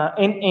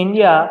in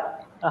India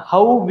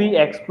how we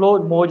explore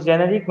more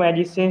generic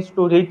medicines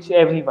to reach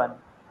everyone.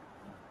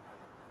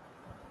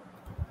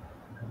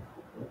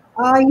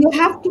 You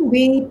have to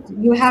wait.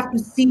 You have to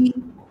see.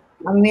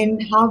 I mean,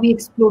 how we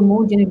explore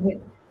more generic.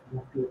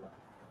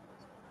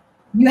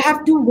 You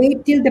have to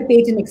wait till the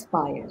patent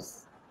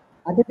expires.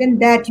 Other than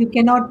that, you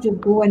cannot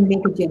go and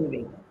make a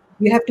generic.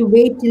 You have to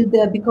wait till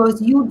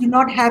because you do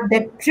not have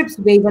that TRIPS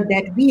waiver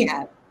that we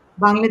have,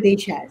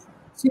 Bangladesh has.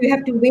 So you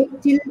have to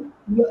wait till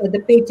the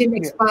patent Yeah,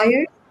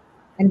 expires,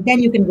 and then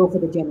you can go for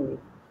the generic.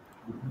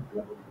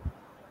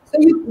 So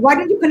why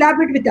don't you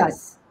collaborate with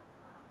us?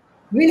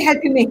 We'll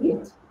help you make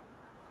it.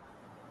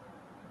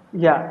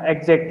 yeah,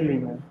 exactly,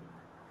 ma'am.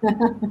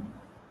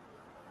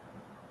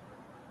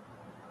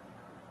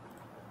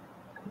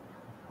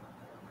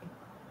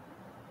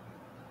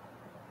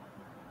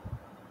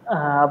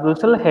 Abdul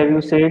Salam, have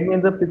you shared me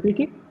the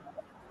PPT?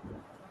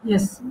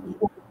 Yes,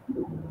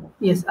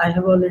 yes, I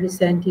have already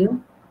sent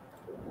you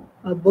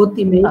both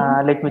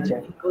email. Let me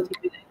check. Both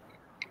email.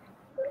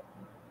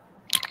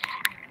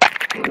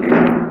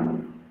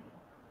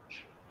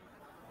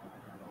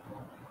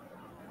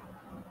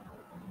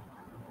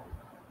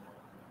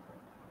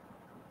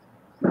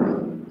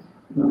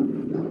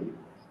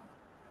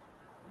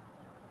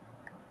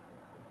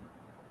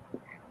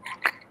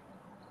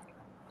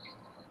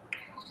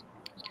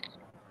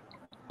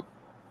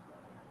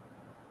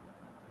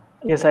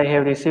 Yes, I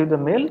have received the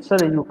mail. Sir,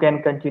 you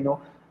can continue.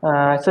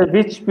 Sir,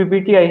 which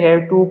PPT I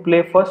have to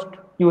play first?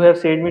 You have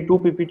said me two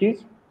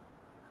PPTs.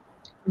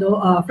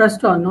 No,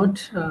 first one, not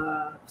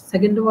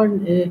second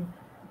one.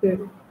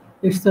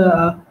 It's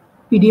a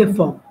PDF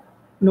form.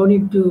 No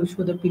need to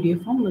show the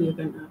PDF form. You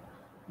can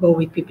go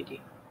with PPT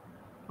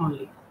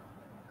only.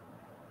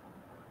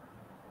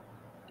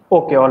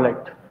 Okay, all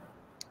right.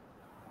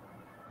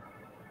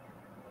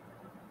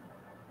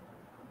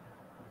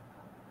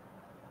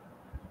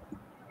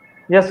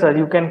 Yes, sir,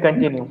 you can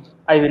continue.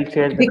 I will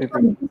share the PPT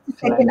Vikram, just a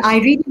second. slides. I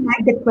really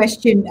like that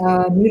question,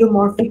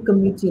 neuromorphic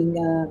commuting,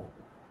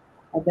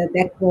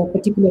 that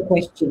particular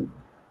question.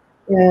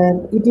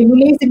 It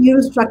emulates the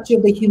neural structure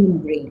of the human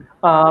brain.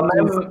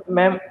 Yes.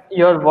 Ma'am,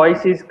 your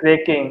voice is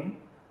cracking.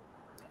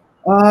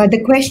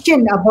 The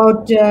question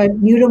about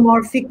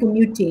neuromorphic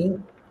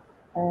commuting,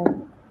 uh,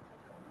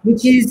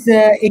 which is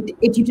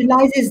it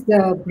utilizes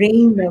the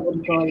brain, what do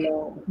you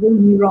call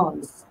brain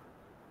neurons.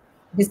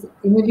 This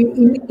emulates,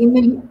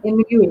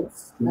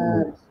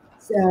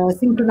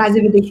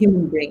 synchronizes with the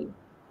human brain.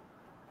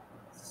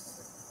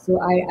 So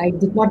I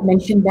did not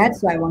mention that,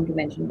 so I want to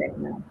mention that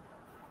now.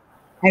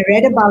 I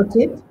read about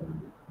it,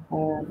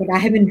 but I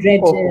haven't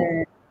read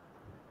Okay,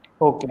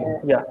 okay,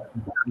 yeah.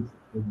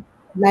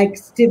 like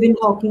Stephen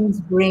Hawking's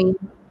brain.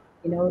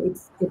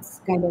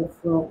 it's kind of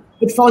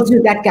it falls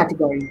into that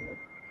category.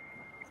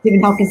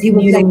 Stephen Hawking, he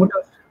was like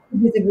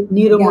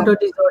neuromotor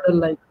disorder,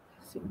 like.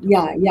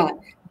 Yeah.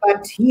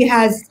 But he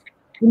has,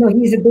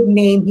 he's a big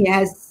name. He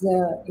has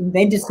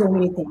invented so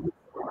many things.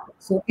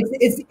 So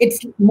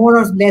it's more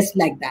or less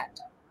like that.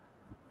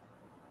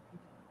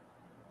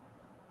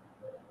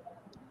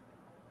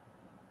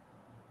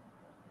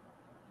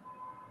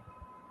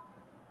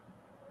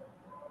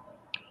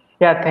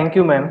 Yeah, thank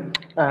you, ma'am,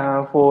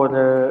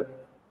 for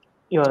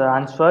your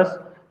answers.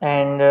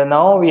 And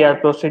now we are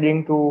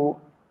proceeding to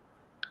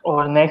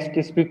our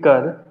next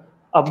speaker,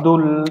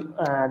 Abdul,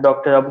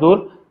 Dr.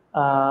 Abdul.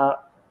 Uh,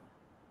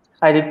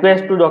 I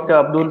request to Dr.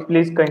 Abdul,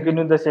 please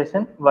continue the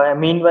session.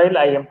 Meanwhile,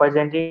 I am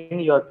presenting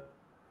your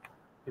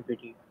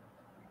PPT.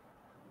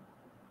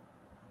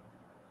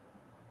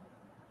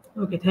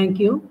 Okay, thank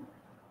you.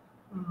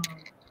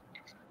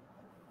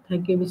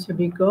 Thank you, Mr.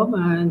 Bikov,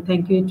 and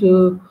thank you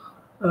to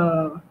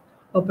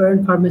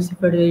Operant Pharmacy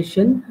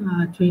Federation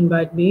to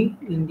invite me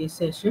in this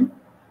session.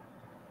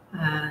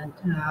 And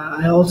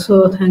I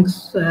also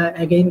thanks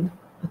again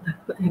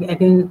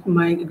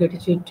my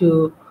gratitude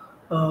to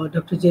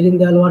Dr. Jerin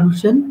Dalwar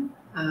Hussain.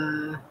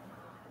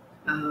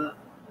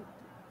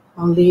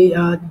 Only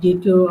due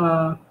to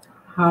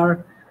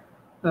her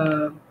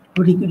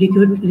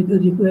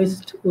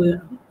request,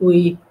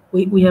 we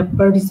have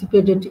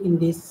participated in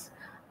this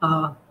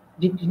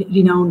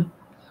renowned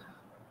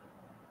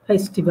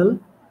festival,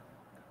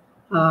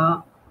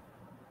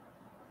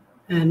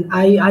 and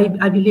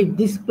I believe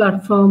this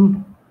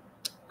platform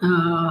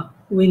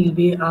will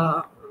be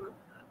an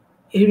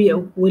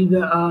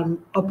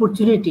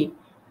opportunity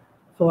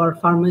for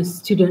pharma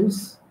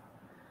students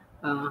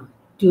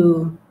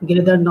to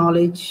gather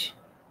knowledge,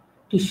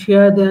 to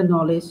share their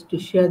knowledge, to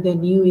share their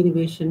new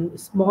innovation,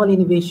 small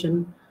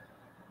innovation,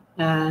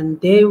 and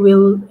they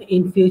will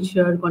in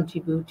future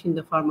contribute in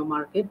the pharma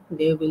market.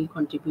 They will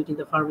contribute in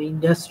the pharma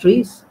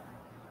industries,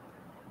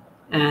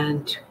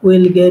 and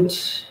will get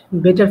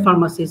better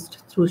pharmacists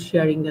through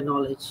sharing the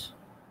knowledge.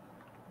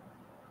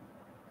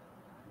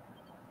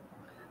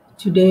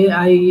 Today,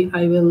 I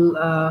will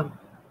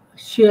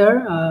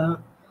share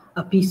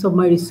a piece of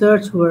my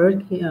research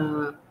work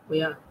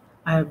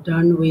I have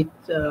done with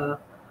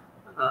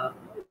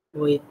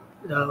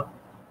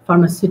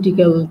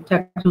pharmaceutical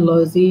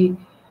technology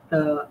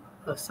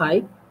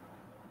site.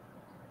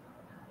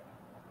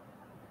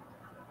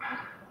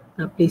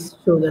 Please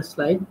show the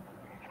slide.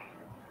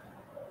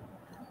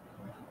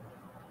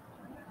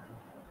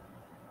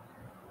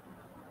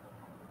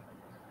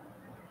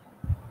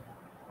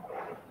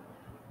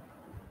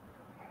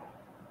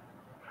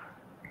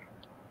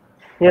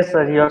 Yes,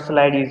 sir, your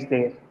slide is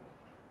there.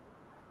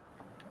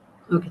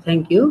 Okay,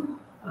 thank you.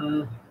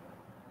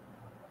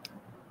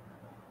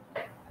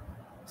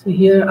 So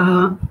here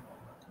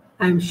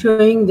I'm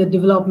showing the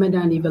development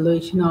and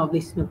evaluation of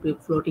this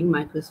floating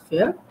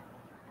microsphere.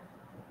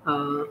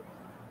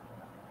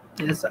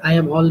 As I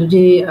have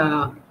already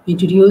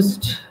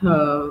introduced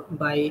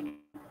by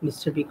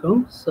Mr.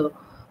 Bikram. So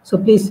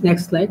please,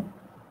 next slide.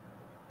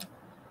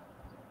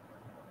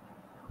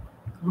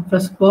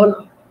 First of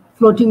all,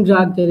 floating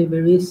drug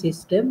delivery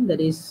system,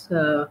 that is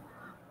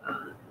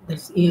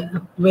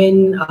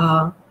when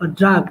a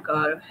drug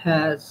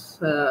has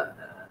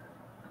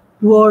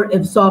poor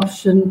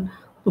absorption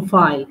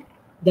profile,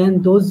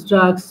 then those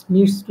drugs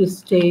needs to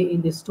stay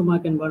in the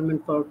stomach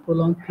environment for a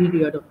prolonged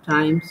period of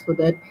time, so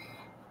that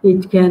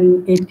it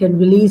can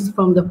release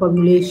from the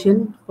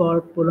formulation for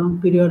a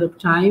prolonged period of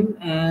time,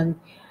 and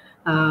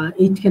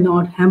it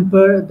cannot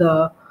hamper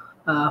the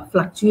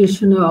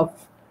fluctuation of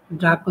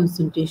drug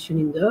concentration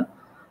in the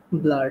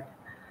blood.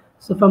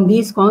 So from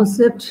this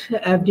concept,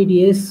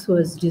 FDDS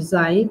was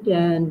designed,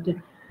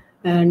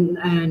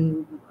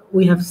 and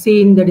we have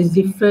seen that is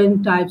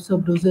different types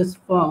of dosage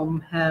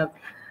form have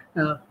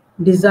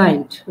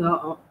designed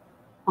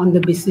on the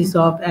basis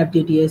of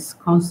FDDS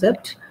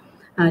concept.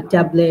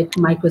 Tablet,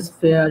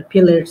 microsphere,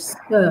 pellets,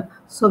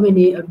 so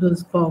many of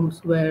those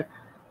forms were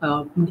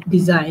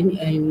designed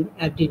in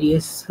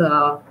FDDS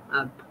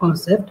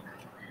concept.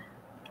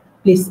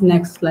 Please,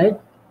 next slide.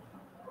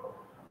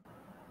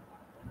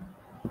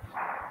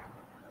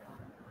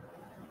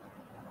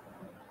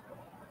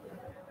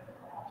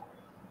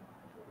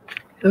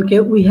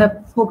 Okay, we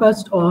have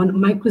focused on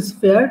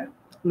microsphere.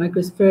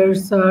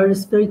 Microspheres are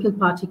spherical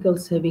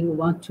particles having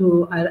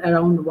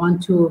around 1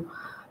 to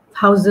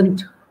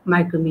 1,000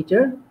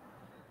 micrometer,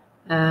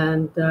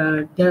 and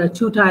there are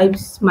two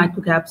types: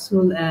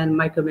 microcapsule and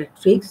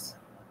micromatrix.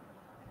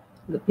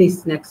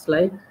 Please, next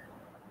slide.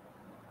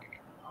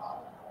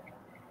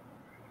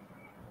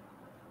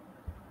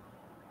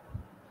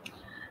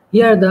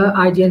 Here are the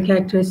ideal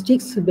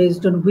characteristics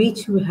based on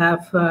which we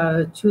have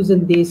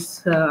chosen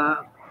this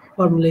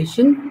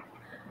formulation.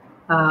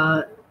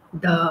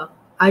 The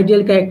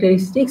ideal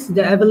characteristics: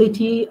 the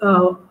ability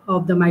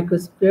of the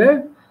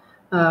microsphere,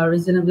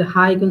 reasonably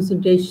high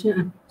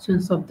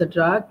concentrations of the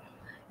drug,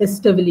 its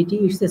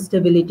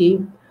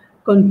stability,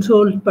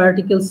 controlled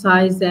particle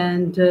size,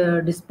 and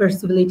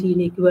dispersibility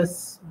in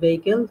aqueous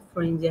vehicle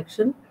for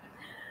injection.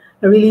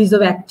 A release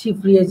of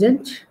active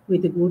reagent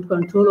with a good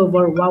control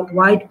over a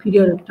wide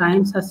period of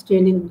time,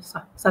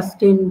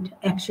 sustained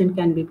action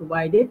can be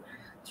provided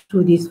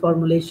through this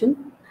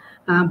formulation.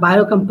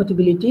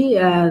 Biocompatibility,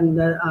 and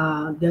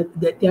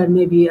there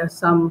may be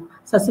some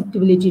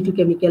susceptibility to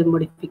chemical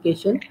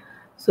modification.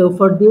 So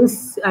for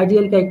this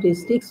ideal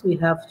characteristics, we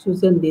have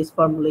chosen this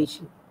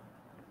formulation.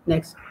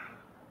 Next,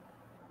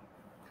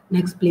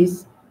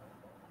 please.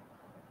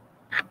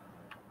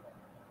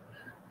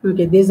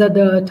 Okay, these are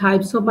the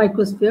types of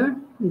microsphere.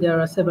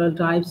 There are several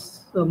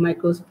types of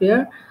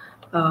microsphere.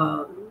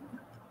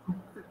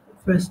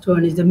 First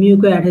one is the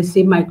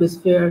mucoadhesive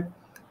microsphere,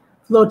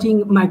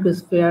 floating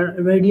microsphere,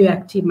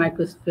 radioactive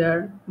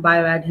microsphere,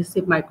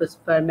 bioadhesive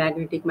microsphere,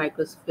 magnetic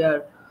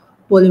microsphere,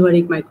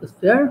 polymeric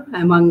microsphere.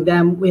 Among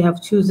them, we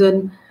have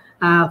chosen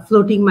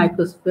floating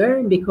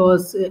microsphere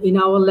because in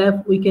our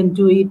lab we can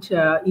do it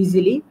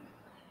easily,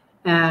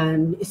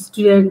 and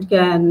student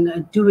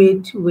can do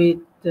it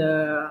with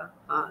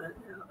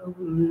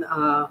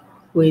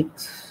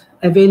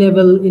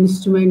available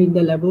instrument in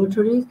the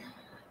laboratories,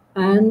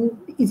 and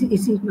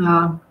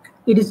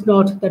it is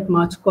not that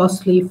much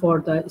costly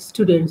for the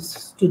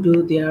students to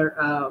do their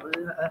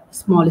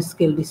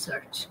small-scale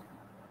research.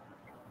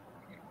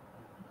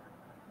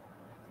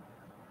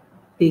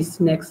 Please,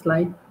 next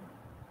slide.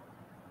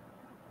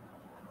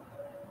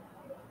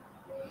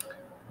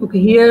 Okay,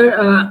 here,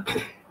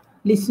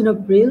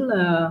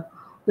 lisinopril,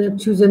 we have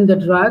chosen the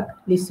drug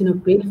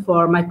lisinopril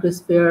for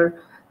microsphere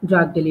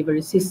drug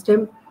delivery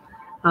system.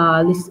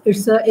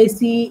 It's a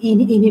AC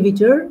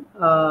inhibitor.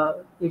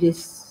 It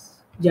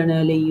is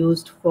generally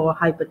used for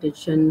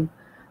hypertension,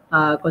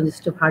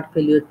 congestive heart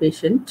failure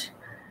patient,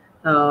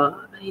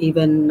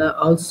 even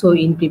also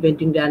in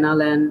preventing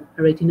renal and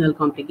retinal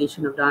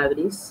complication of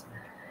diabetes.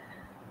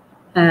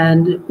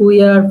 And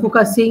we are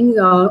focusing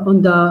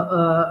on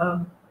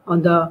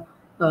the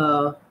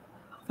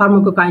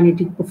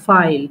pharmacokinetic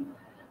profile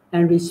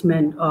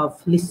enrichment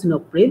of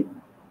lisinopril.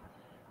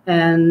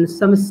 And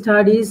some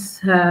studies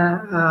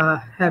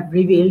have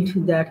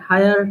revealed that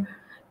higher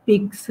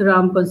peak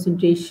serum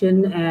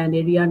concentration and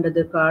area under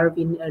the curve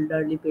in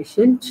elderly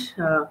patient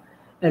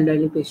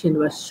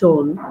was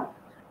shown.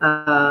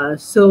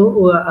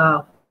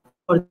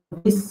 For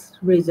this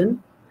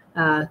reason,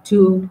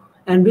 to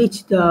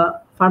enrich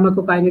the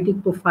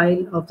pharmacokinetic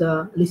profile of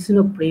the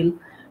lisinopril,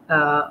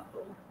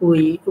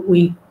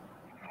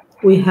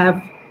 we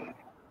have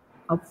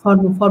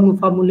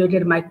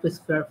formulated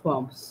microsphere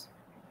forms.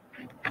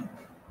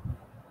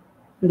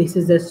 This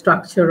is the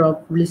structure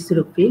of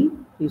lisinopril,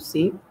 you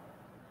see.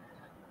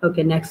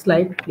 Okay, next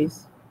slide,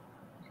 please.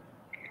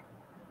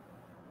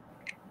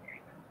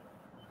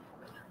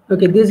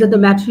 Okay, these are the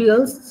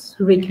materials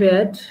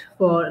required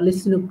for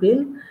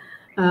lisinopril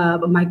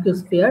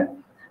microsphere.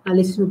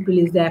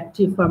 Lisinopril is the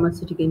active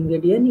pharmaceutical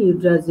ingredient.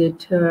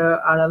 Udrazit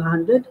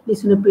RL100.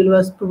 Lisinopril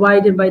was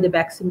provided by the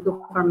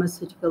Baximco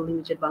Pharmaceutical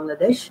Limited,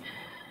 Bangladesh.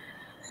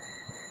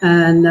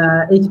 And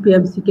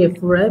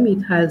HPMCK4M,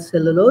 ethyl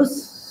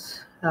cellulose,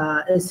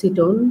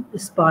 acetone,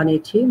 span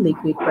 80,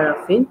 liquid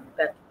paraffin,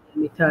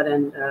 method,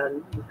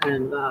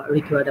 and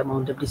required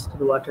amount of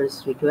distilled water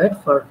is required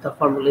for the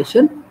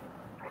formulation.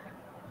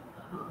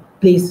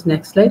 Please,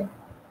 next slide.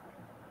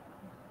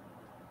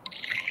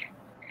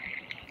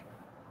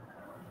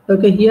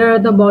 Okay, here are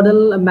the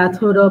model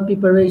method of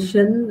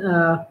preparation.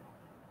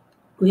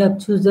 We have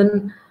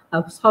chosen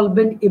a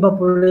solvent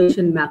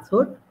evaporation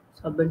method.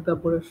 Solvent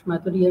evaporation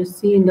method, here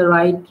see in the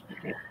right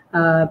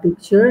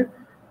picture,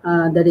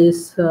 that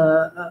is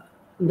the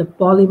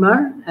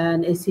polymer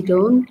and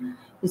acetone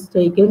is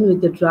taken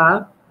with the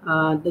drug.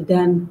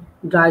 Then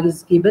drug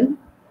is given.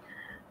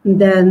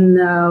 Then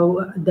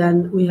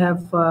we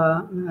have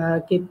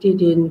kept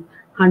it in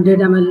 100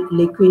 ml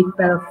liquid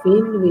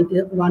paraffin with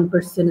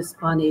 1%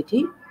 span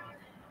 80.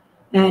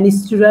 And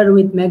stirrer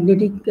with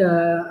magnetic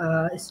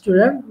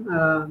stirrer,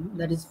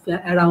 that is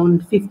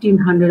around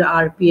 1500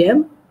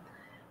 RPM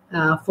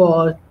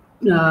for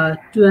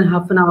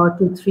 2.5 hours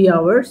to 3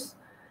 hours.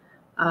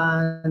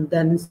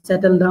 Then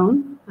settle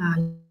down,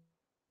 and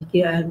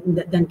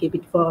then keep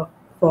it for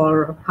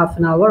half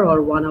an hour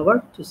or 1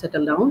 hour to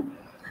settle down.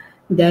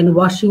 Then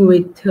washing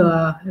with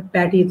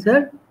pet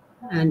ether,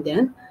 and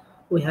then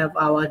we have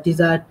our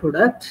desired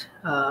product,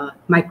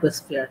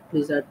 microsphere.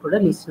 Desired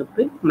product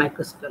lisinopril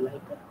microsphere,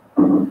 like that.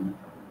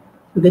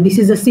 Okay, this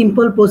is a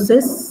simple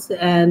process,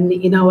 and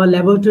in our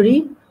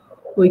laboratory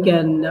we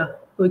can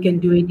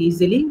do it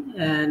easily,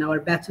 and our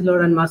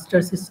bachelor and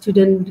master's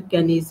student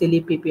can easily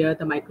prepare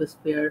the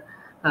microsphere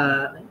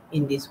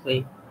in this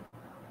way.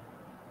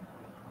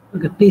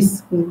 Okay,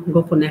 please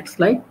go for next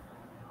slide.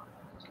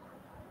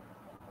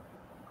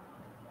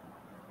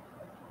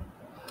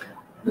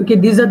 Okay,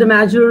 these are the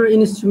major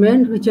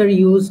instruments which are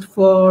used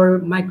for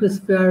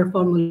microsphere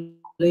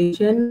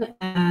formulation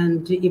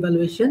and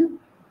evaluation.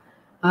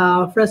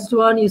 First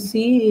one you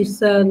see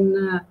is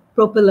an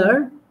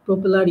propeller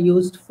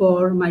used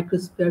for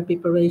microsphere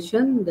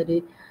preparation.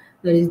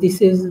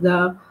 This is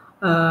the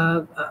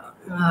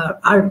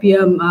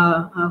RPM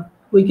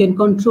we can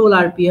control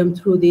RPM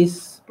through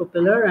this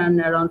propeller, and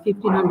around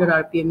 1500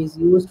 RPM is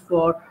used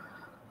for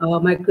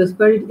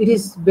microsphere. It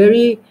is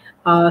very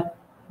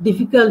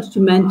difficult to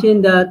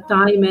maintain the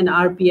time and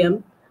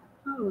RPM,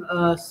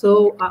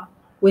 so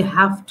we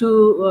have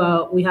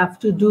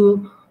to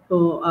do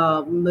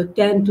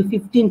 10 to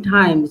 15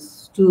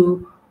 times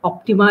to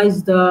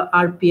optimize the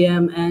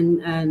RPM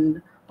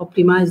and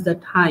optimize the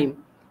time,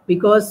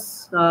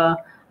 because the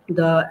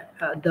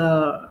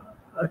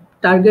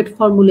target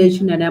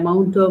formulation and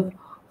amount of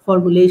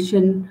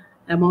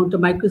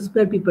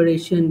microsphere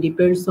preparation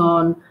depends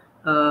on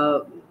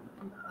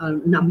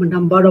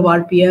number of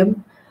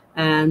RPM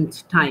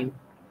and time.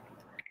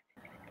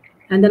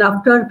 And then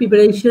after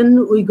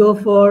preparation, we go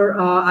for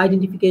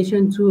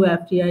identification through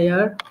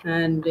FTIR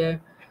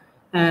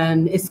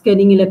and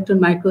scanning electron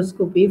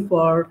microscopy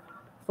for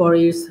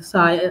its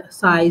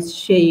size,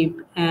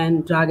 shape,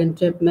 and drug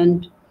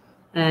entrapment,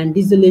 and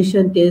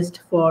dissolution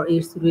test for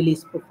its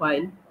release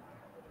profile.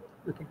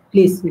 Okay,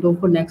 please go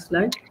for next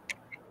slide.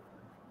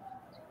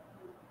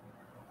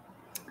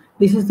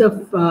 This is the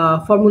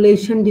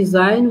formulation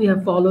design. We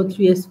have followed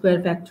 3s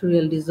square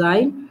factorial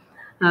design,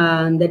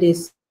 and that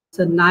is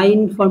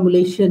 9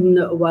 formulation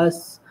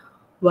was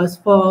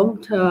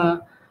formed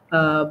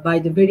by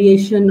the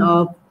variation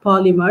of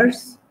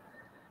polymers,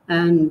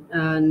 and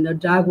the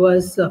drug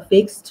was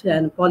fixed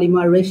and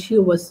polymer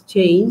ratio was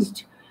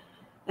changed,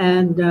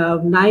 and there are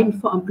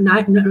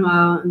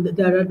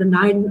the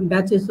 9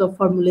 batches of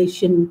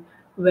formulation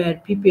were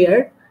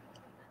prepared.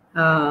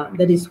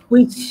 That is,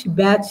 which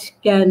batch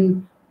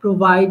can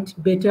provide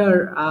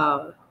better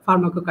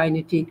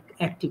pharmacokinetic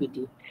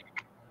activity.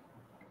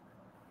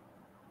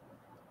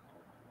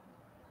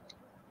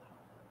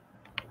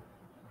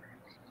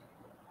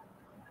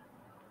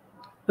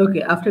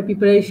 Okay, after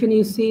preparation,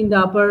 you see in the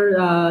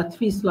upper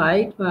 3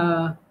 slide,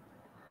 I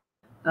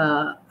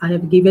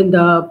have given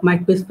the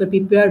microsphere,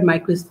 prepared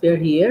microsphere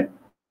here.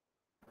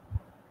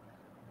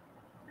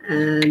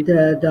 And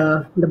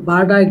the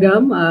bar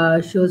diagram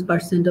shows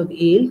percent of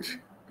yield,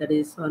 that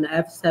is on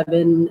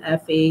F7,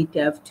 F8,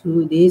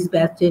 F2. These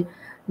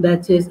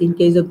batches, in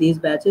case of these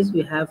batches,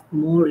 we have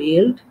more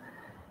yield.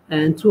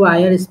 And through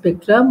IR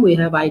spectrum, we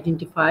have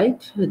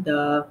identified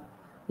the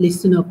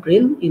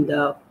lisinopril in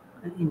the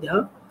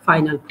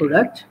final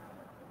product.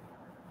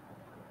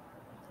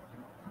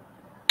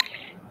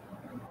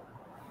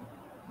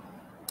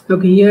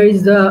 Okay, here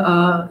is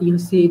the you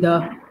see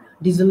the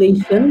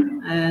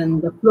dissolution,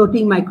 and the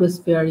floating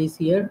microsphere is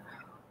here.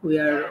 We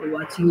are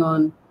watching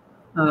on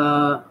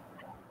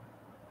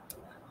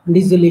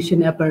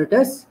dissolution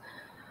apparatus.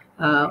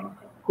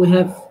 We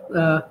have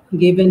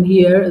given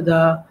here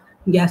the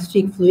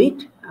gastric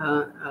fluid,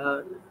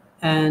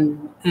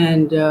 and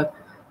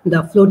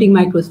the floating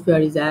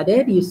microsphere is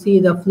added. You see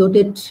the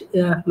floated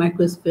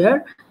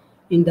microsphere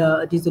in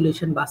the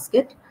dissolution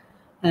basket,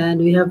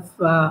 and we have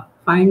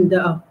found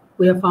the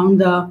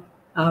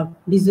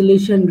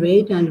dissolution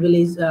rate and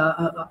release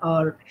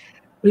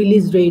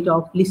rate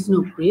of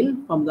lisinopril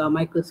from the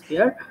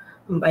microsphere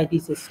by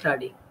this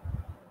study.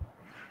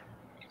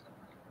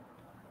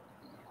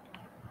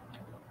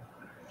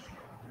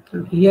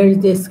 Here is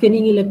the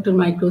scanning electron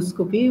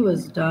microscopy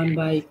was done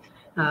by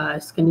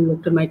scanning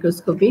electron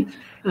microscopy.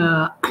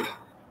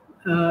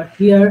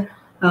 Here,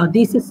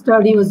 this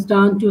study was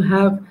done to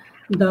have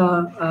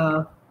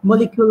the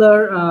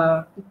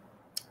molecular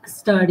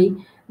study.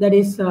 That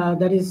is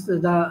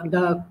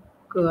the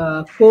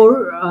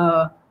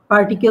core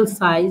particle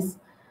size,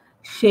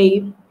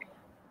 shape,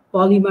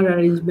 polymer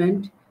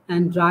arrangement,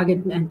 and drug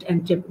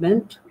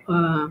entrapment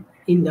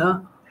in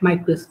the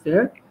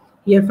microsphere.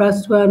 Here,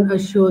 first one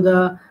show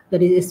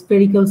that is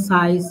spherical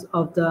size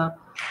of the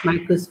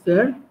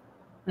microsphere,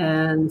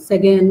 and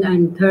second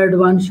and third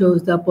one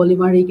shows the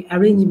polymeric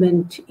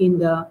arrangement in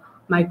the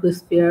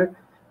microsphere,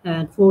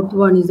 and fourth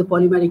one is the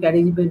polymeric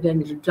arrangement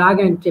and drug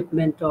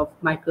entrapment of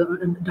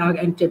drug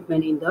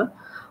entrapment in the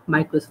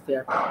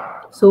microsphere.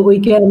 So we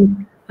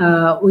can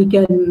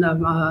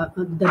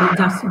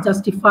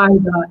justify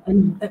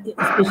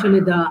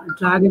especially the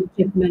drug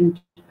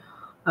entrapment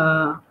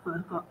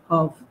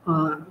of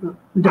the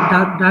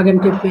drug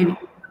entrapment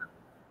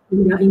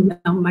in the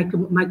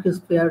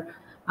microsphere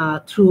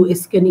through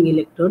scanning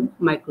electron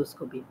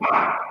microscopy.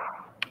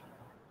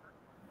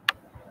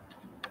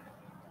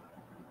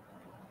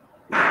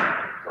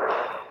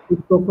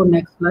 Let's go for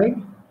next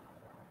slide.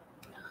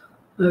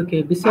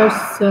 Okay, besides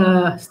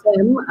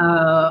SEM,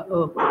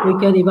 we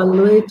can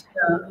evaluate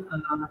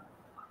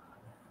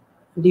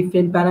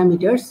different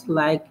parameters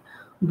like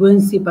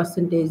buoyancy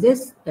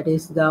percentages, that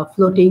is the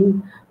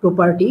floating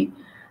property,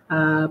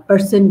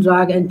 percent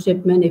drug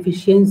entrapment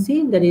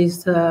efficiency, that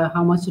is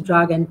how much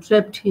drug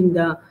entrapped in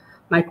the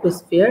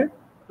microsphere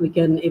we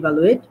can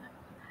evaluate,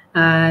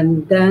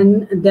 and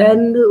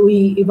then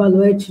we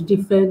evaluate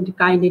different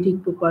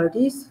kinetic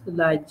properties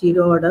like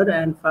zero order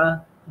and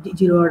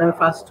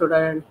first order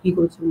and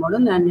Higginson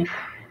model, and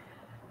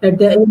at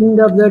the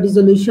end of the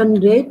dissolution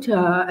rate,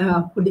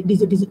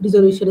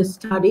 dissolution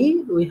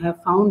study, we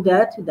have found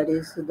that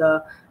is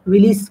the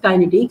release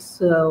kinetics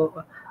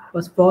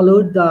was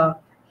followed the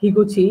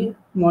Higuchi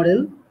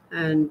model,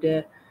 and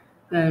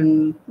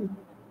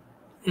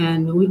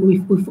and we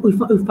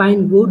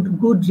find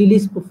good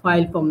release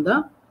profile from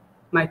the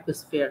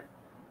microsphere.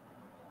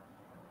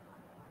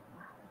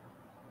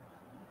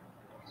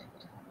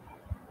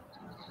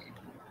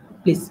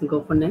 Please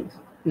go for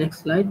next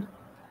slide.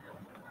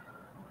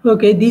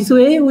 Okay, this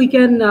way we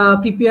can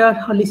prepare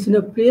a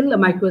lisinopril, a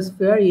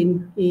microsphere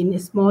in a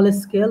small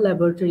scale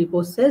laboratory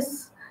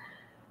process.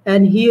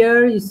 And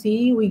here you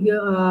see we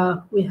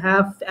have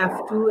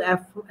F2,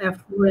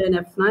 F4, and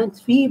F9,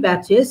 3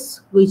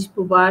 batches which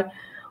provide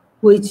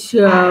very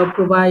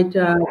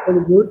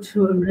good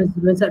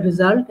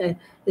result,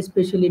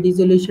 especially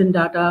dissolution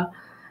data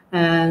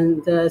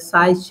and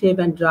size, shape,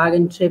 and drug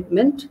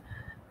entrapment.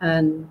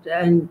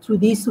 And through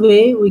this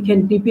way we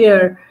can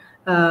prepare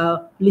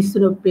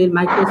lisinopril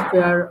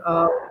microsphere,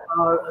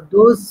 or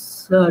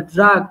those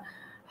drug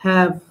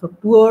have a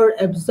poor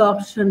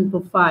absorption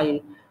profile.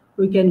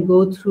 We can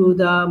go through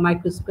the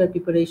microsphere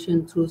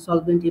preparation through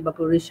solvent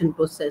evaporation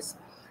process.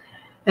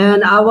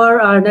 And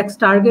our next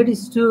target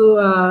is to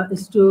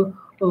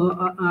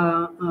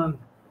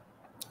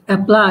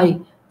apply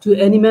to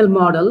animal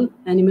model,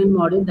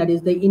 that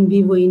is the in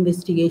vivo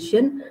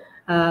investigation,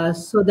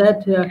 so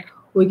that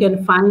we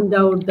can find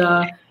out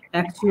the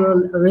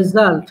actual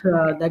result,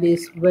 that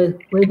is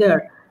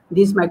whether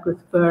this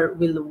microsphere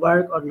will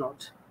work or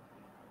not.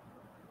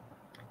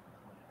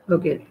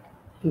 Okay,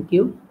 thank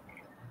you.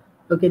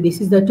 Okay,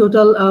 this is the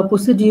total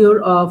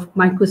procedure of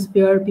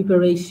microsphere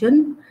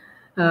preparation.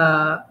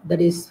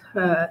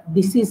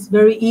 This is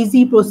very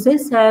easy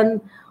process,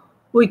 and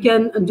we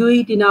can do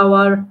it in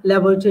our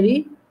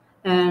laboratory.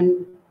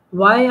 And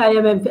why I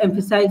am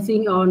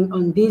emphasizing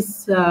on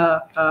this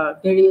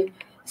very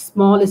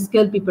small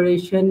scale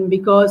preparation,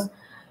 because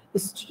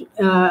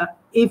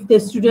if the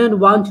student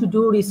want to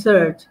do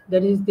research,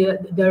 that is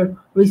their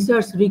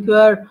research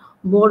require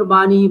more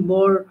money,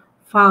 more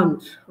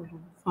funds,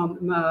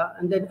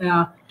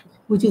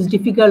 which is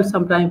difficult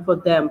sometimes for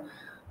them.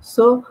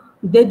 So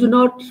they do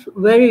not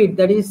worry,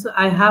 that is,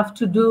 I have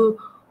to do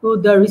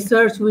the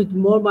research with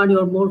more money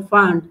or more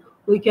fund.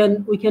 We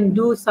can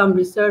do some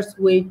research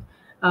with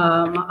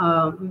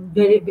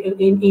very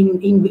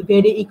in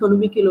very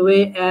economical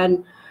way,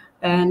 and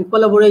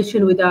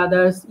collaboration with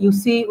others. You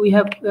see, we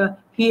have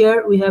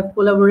here we have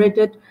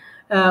collaborated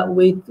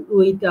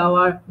with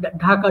our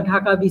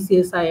Dhaka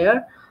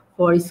BCSIR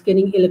for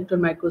scanning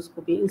electron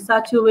microscopy. In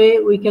such a way,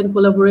 we can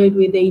collaborate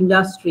with the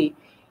industry.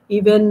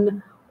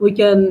 Even we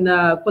can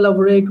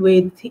collaborate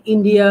with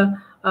India,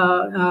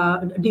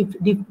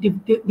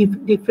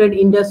 different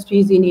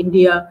industries in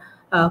India,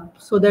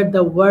 so that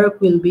the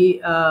work will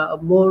be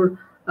more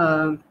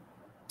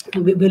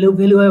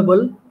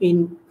valuable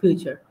in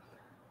future.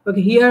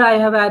 Okay, here I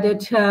have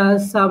added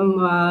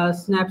some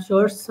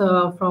snapshots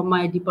from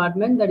my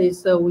department. That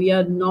is, we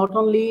are not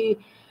only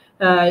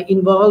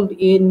involved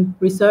in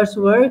research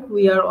work,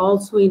 we are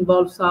also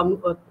involved some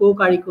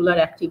co-curricular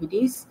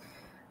activities.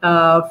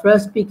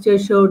 First picture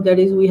showed, that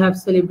is, we have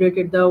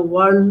celebrated the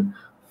World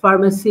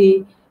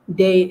Pharmacy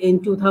Day in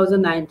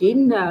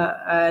 2019,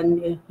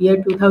 and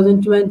year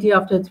 2020,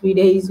 after 3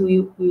 days,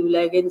 we will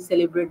again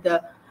celebrate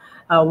the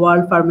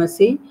World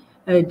Pharmacy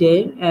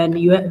Day, and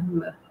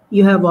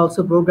you have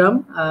also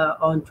program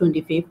on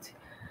 25th.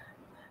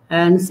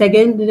 And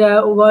second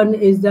one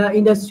is the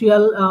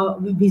industrial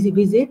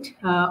visit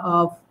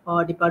of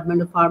our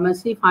Department of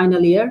Pharmacy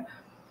final year.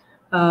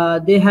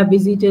 They have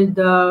visited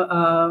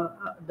the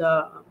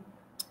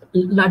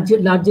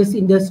largest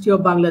industry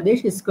of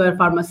Bangladesh, Square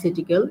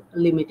Pharmaceutical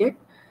Limited.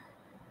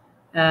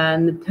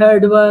 And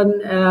third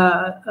one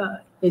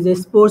is a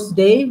sports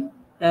day,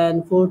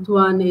 and fourth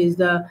one is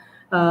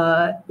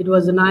it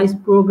was a nice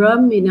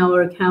program in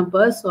our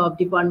campus of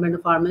Department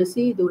of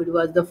Pharmacy. It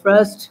was the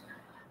first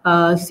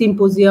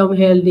symposium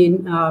held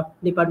in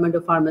Department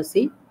of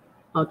Pharmacy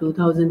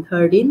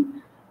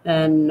 2013,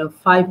 and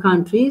 5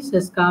 countries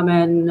has come,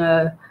 and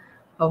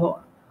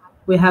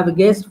we have a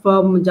guest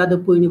from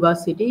Jadavpur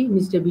University,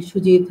 Mr.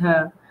 Vishwajit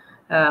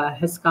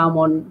has come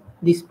on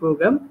this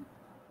program.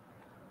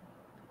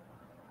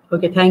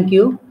 Okay, thank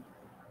you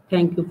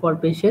for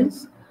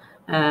patience,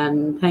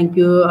 and thank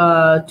you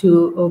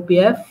to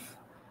OPF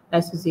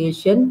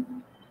Association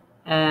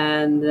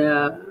and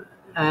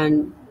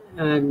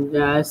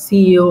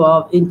CEO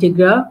of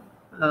Integra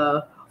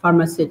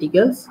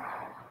Pharmaceuticals,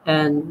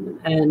 and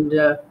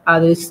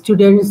other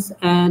students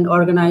and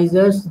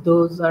organizers,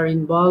 those are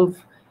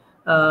involved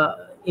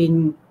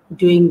in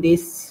doing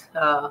this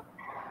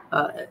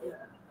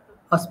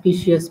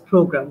auspicious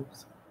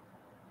programs.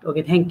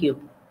 Okay, thank you.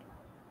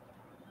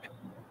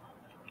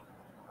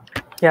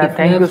 Yeah,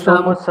 thank you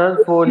so much, sir,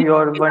 for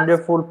your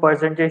wonderful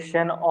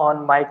presentation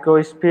on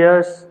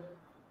microspheres,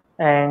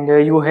 and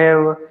you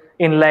have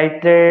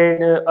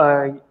enlightened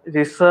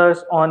research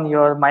on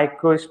your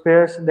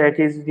microspheres that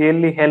is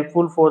really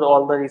helpful for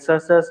all the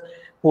researchers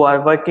who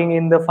are working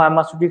in the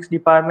pharmaceutics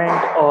department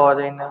or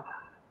in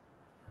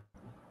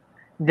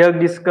drug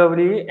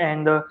discovery.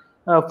 And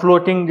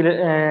floating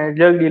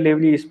drug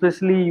delivery.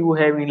 Especially you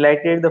have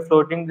enlightened the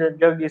floating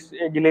drug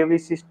delivery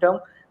system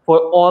for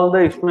all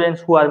the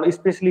students who are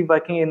especially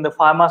working in the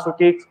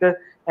pharmaceutics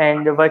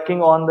and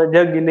working on the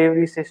drug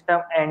delivery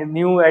system and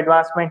new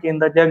advancement in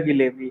the drug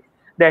delivery.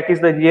 That is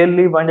the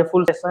really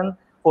wonderful session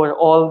for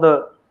all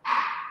the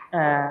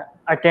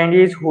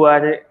attendees who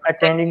are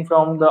attending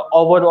from the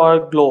overall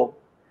globe.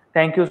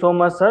 Thank you so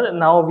much, sir.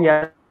 Now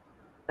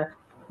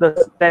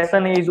the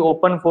session is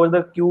open for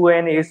the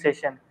Q&A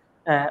session.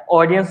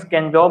 Audience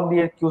can drop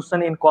their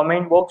question in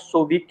comment box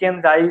so we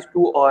can raise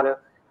to our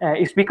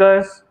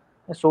speakers.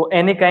 So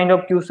any kind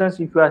of questions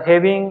if you are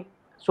having,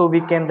 so we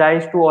can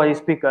raise to our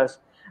speakers.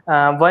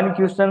 One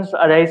question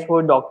arise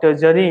for Dr.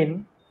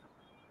 Jareen.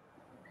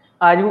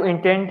 Are you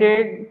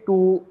intended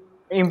to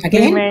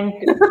Again?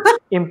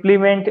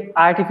 implement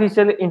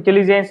artificial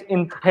intelligence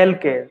in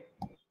healthcare?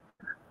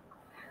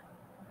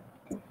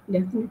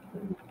 Definitely.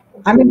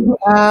 I mean,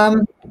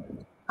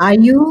 are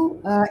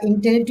you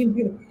intended to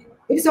implement?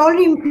 It's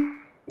already implemented.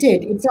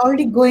 It's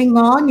already going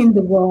on in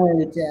the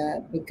world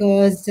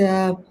because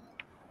uh,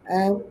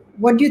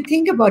 what do you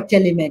think about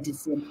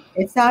telemedicine?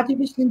 It's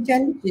artificial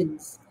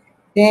intelligence.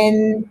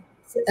 Then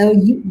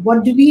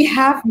what do we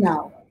have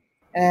now?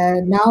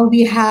 Now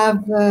we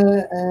have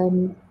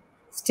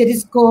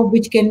stethoscope,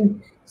 which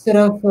can sort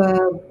of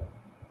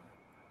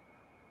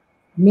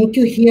make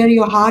you hear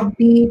your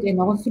heartbeat and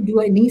also do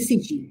an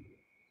ECG.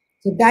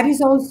 So that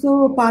is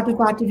also part of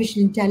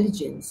artificial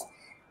intelligence.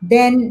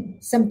 Then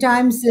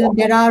sometimes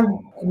there are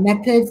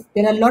methods,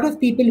 there are a lot of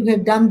people who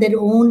have done their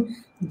own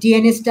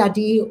DNA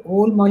study,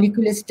 whole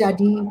molecular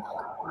study,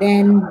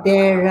 then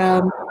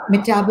their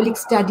metabolic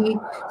study,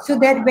 so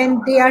that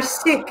when they are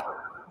sick,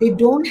 they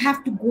don't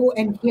have to go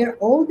and hear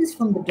all this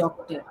from the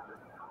doctor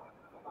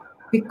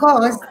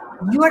because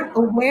you are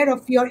aware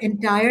of your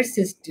entire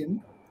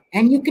system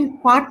and you can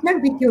partner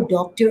with your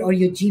doctor or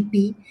your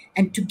GP,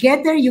 and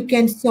together you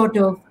can sort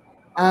of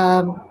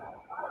um,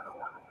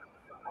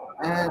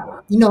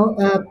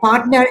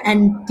 partner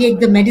and take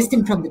the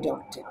medicine from the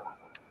doctor.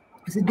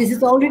 So this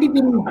is already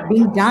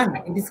being done.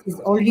 It is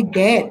already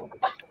there.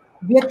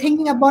 We are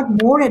thinking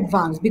about more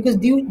advanced because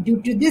due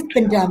to this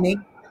pandemic,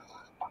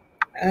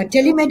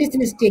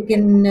 telemedicine has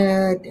taken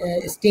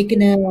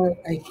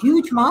a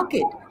huge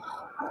market,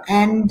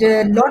 and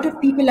a lot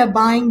of people are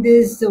buying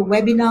these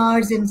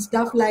webinars and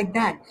stuff like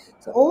that.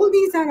 So all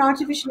these are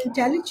artificial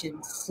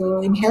intelligence.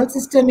 So in health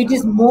system, it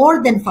is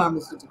more than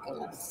pharmaceutical,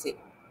 I would say.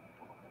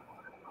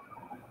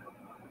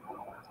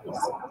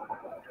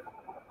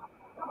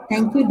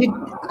 Thank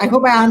you. I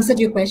hope I answered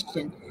your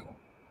question.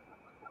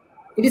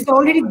 It is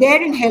already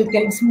there in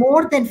healthcare. It's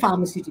more than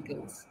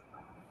pharmaceuticals.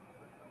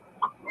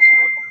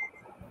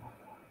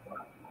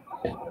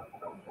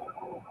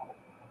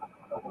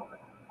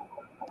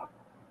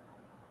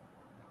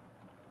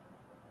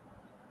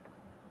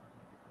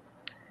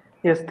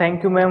 Yes,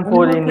 thank you, ma'am, Any for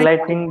more questions?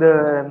 enlightening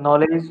the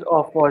knowledge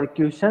of our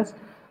questions.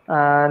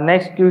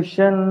 Next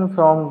question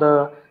from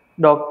the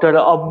Dr.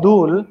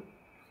 Abdul.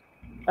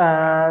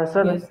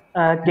 Sir, Yes.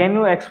 can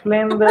you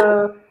explain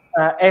the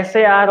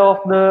SAR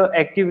of the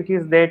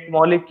activities that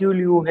molecule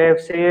you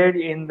have shared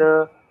in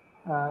the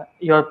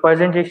your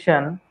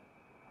presentation?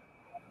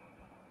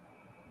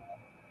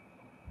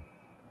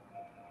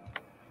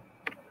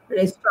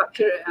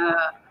 Structure,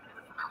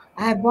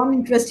 I have one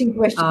interesting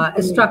question for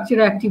you.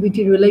 structure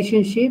activity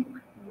relationship.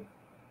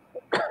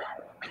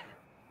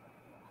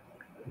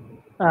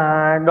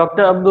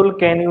 Dr. Abdul,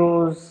 can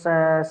you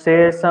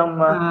share some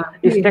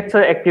Yeah.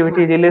 structure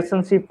activity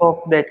relationship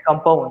of that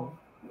compound?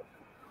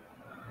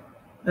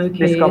 This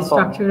Okay, compound.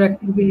 structure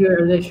activity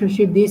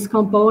relationship. This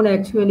compound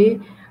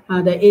actually,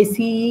 the ACE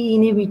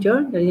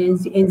inhibitor, the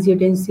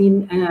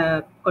angiotensin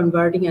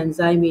converting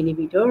enzyme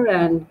inhibitor,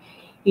 and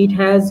it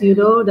has,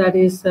 that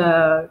is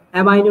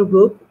amino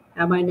group,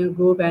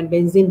 and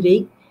benzene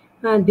ring,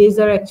 and these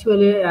are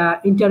actually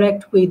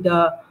interact with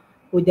the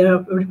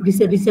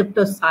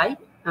receptor site.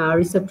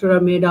 Receptor are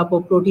made up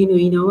of protein,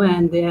 we know,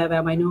 and they have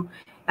amino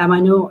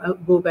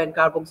group and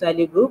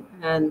carboxylic group,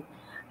 and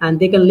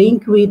they can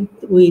link with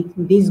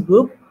this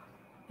group,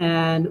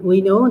 and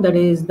we know that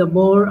is the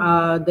more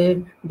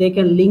they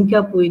can link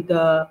up with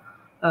the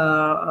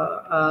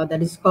that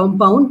is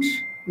compound,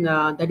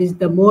 that is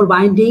the more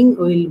binding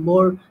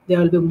there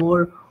will be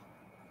more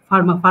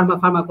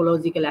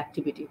pharmacological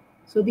activity.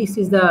 So this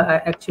is the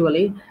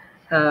actually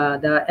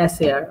the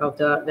SAR of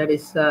that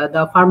is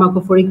the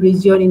pharmacophoric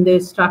region in the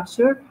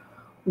structure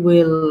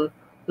will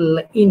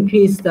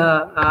increase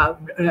the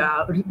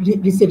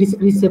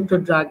receptor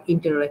drug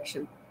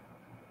interaction.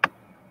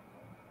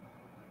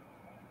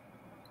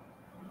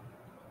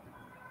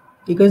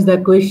 Because the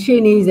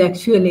question is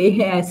actually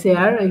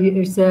SAR,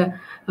 it's a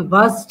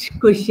vast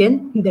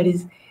question. That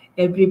is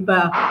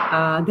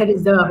that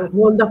is the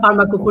whole the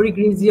pharmacophoric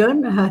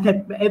region.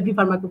 That every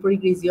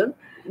pharmacophoric region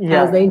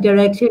has the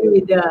interaction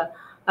with the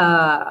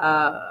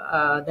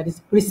that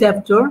is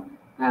receptor,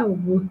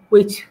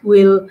 which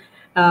will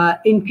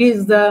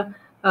increase the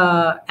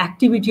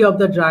activity of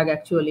the drug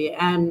actually.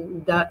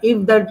 And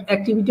if the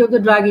activity of the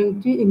drug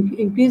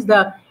increase,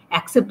 the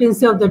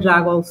acceptance of the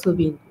drug also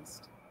be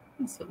increased.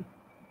 So,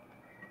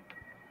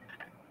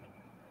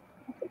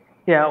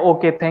 yeah,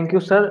 okay, thank you,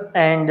 sir.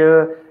 And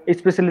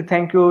especially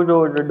thank you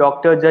to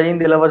Dr. Jareen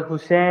Dilawar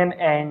Hussain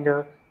and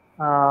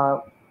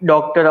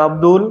Dr.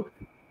 Abdul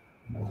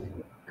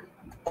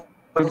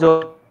for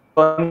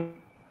joining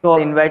your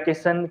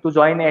invitation to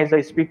join as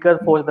a speaker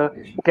for the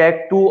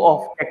track 2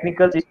 of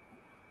technical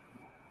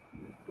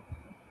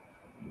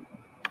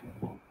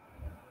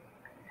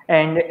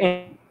and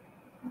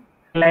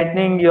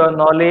enlightening your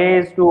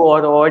knowledge to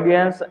our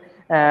audience.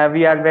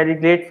 We are very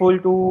grateful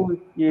to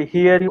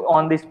hear you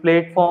on this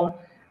platform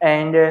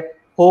and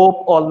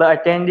hope all the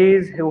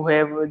attendees who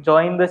have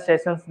joined the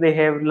sessions, they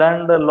have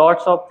learned a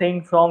lots of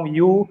things from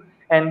you,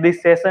 and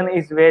this session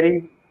is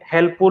very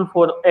helpful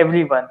for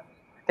everyone.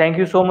 Thank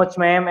you so much,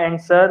 ma'am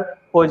and sir,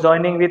 for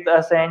joining with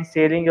us and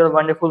sharing your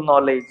wonderful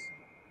knowledge.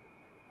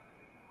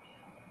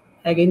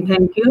 again,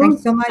 thank you.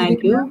 Thanks so much.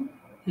 Thank you.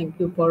 Thank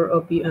you for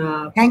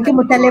thank you,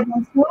 Mutaleb.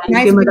 Thank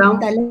Nice you, to meet madam.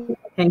 Mutaleb.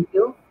 Thank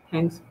you.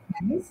 Thanks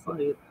Nice. for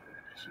your.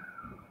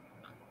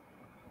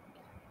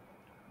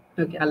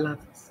 Okay, Allah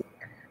Hafiz.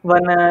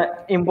 One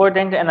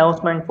important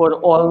announcement for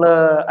all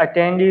the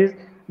attendees,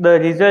 the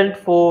result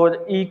for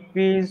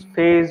e-quiz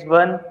phase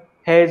 1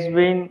 has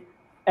been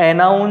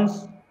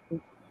announced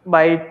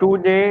by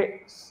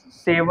today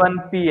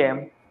 7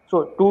 p.m.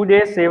 So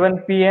today 7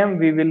 p.m.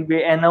 we will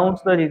be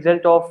announced the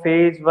result of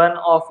phase 1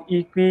 of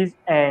e-quiz,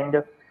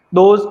 and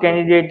those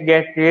candidates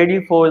get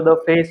ready for the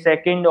phase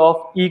 2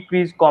 of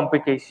e-quiz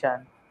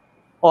competition.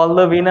 All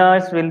the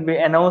winners will be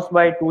announced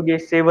by today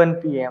 7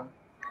 p.m.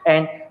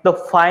 And the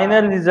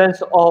final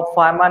results of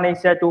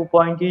Pharmanecia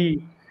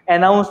 2.E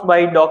announced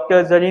by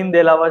Dr. Zareen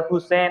Delawar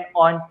Hussain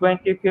on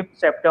 25th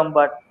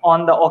September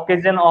on the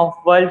occasion of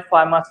World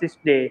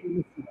Pharmacist Day.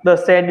 The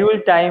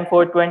scheduled time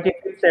for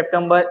 25th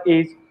September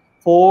is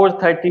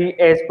 4:30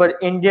 as per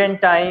Indian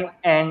time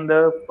and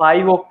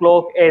 5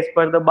 o'clock as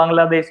per the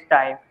Bangladesh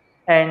time.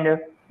 And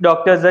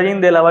Dr.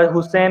 Zareen Delawar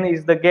Hussain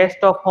is the guest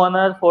of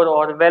honor for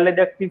our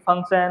valedictory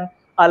function,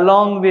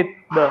 along with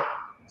the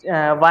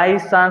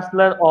Vice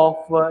Chancellor of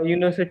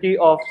University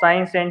of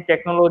Science and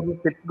Technology,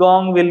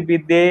 Chittagong, will be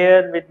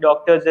there with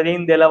Dr.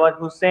 Zareen Delawar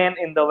Hussain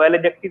in the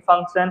valedictory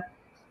function.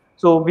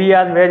 So we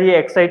are very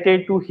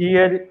excited to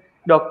hear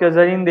Dr.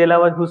 Zareen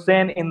Delawar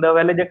Hussain in the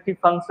valedictory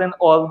function,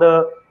 all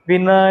the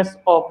winners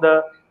of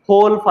the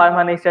whole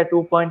Pharmanecia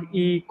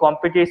 2.E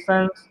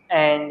competitions,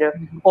 and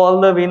all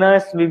the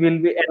winners we will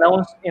be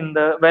announced in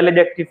the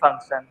valedictory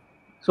function.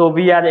 So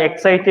we are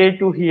excited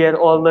to hear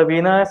all the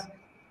winners.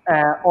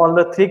 All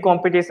the 3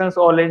 competitions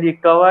already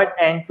covered,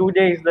 and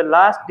today is the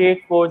last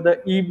date for the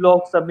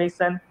e-blog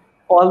submission.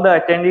 All the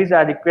attendees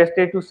are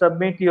requested to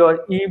submit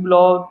your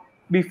e-blog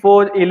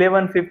before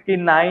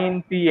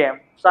 11:59 p.m.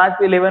 Start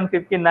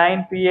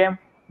 11:59 p.m.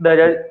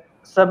 The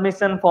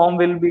submission form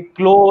will be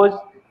closed.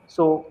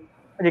 So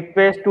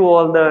request to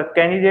all the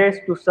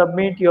candidates to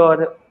submit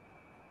your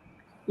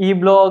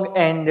e-blog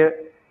and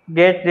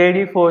get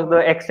ready for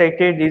the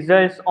excited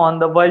results on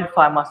the World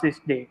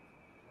Pharmacist Day.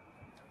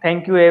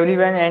 Thank you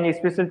everyone, and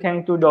special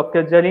thanks to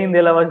Dr. Zareen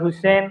Delawar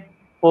Hussain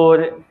for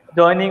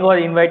joining our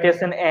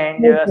invitation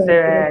and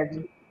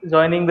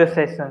joining the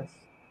sessions.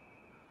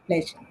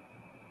 Pleasure.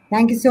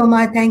 Thank you so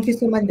much. Thank you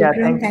so much, Yeah,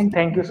 Vikram.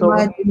 thank you so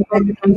much. much.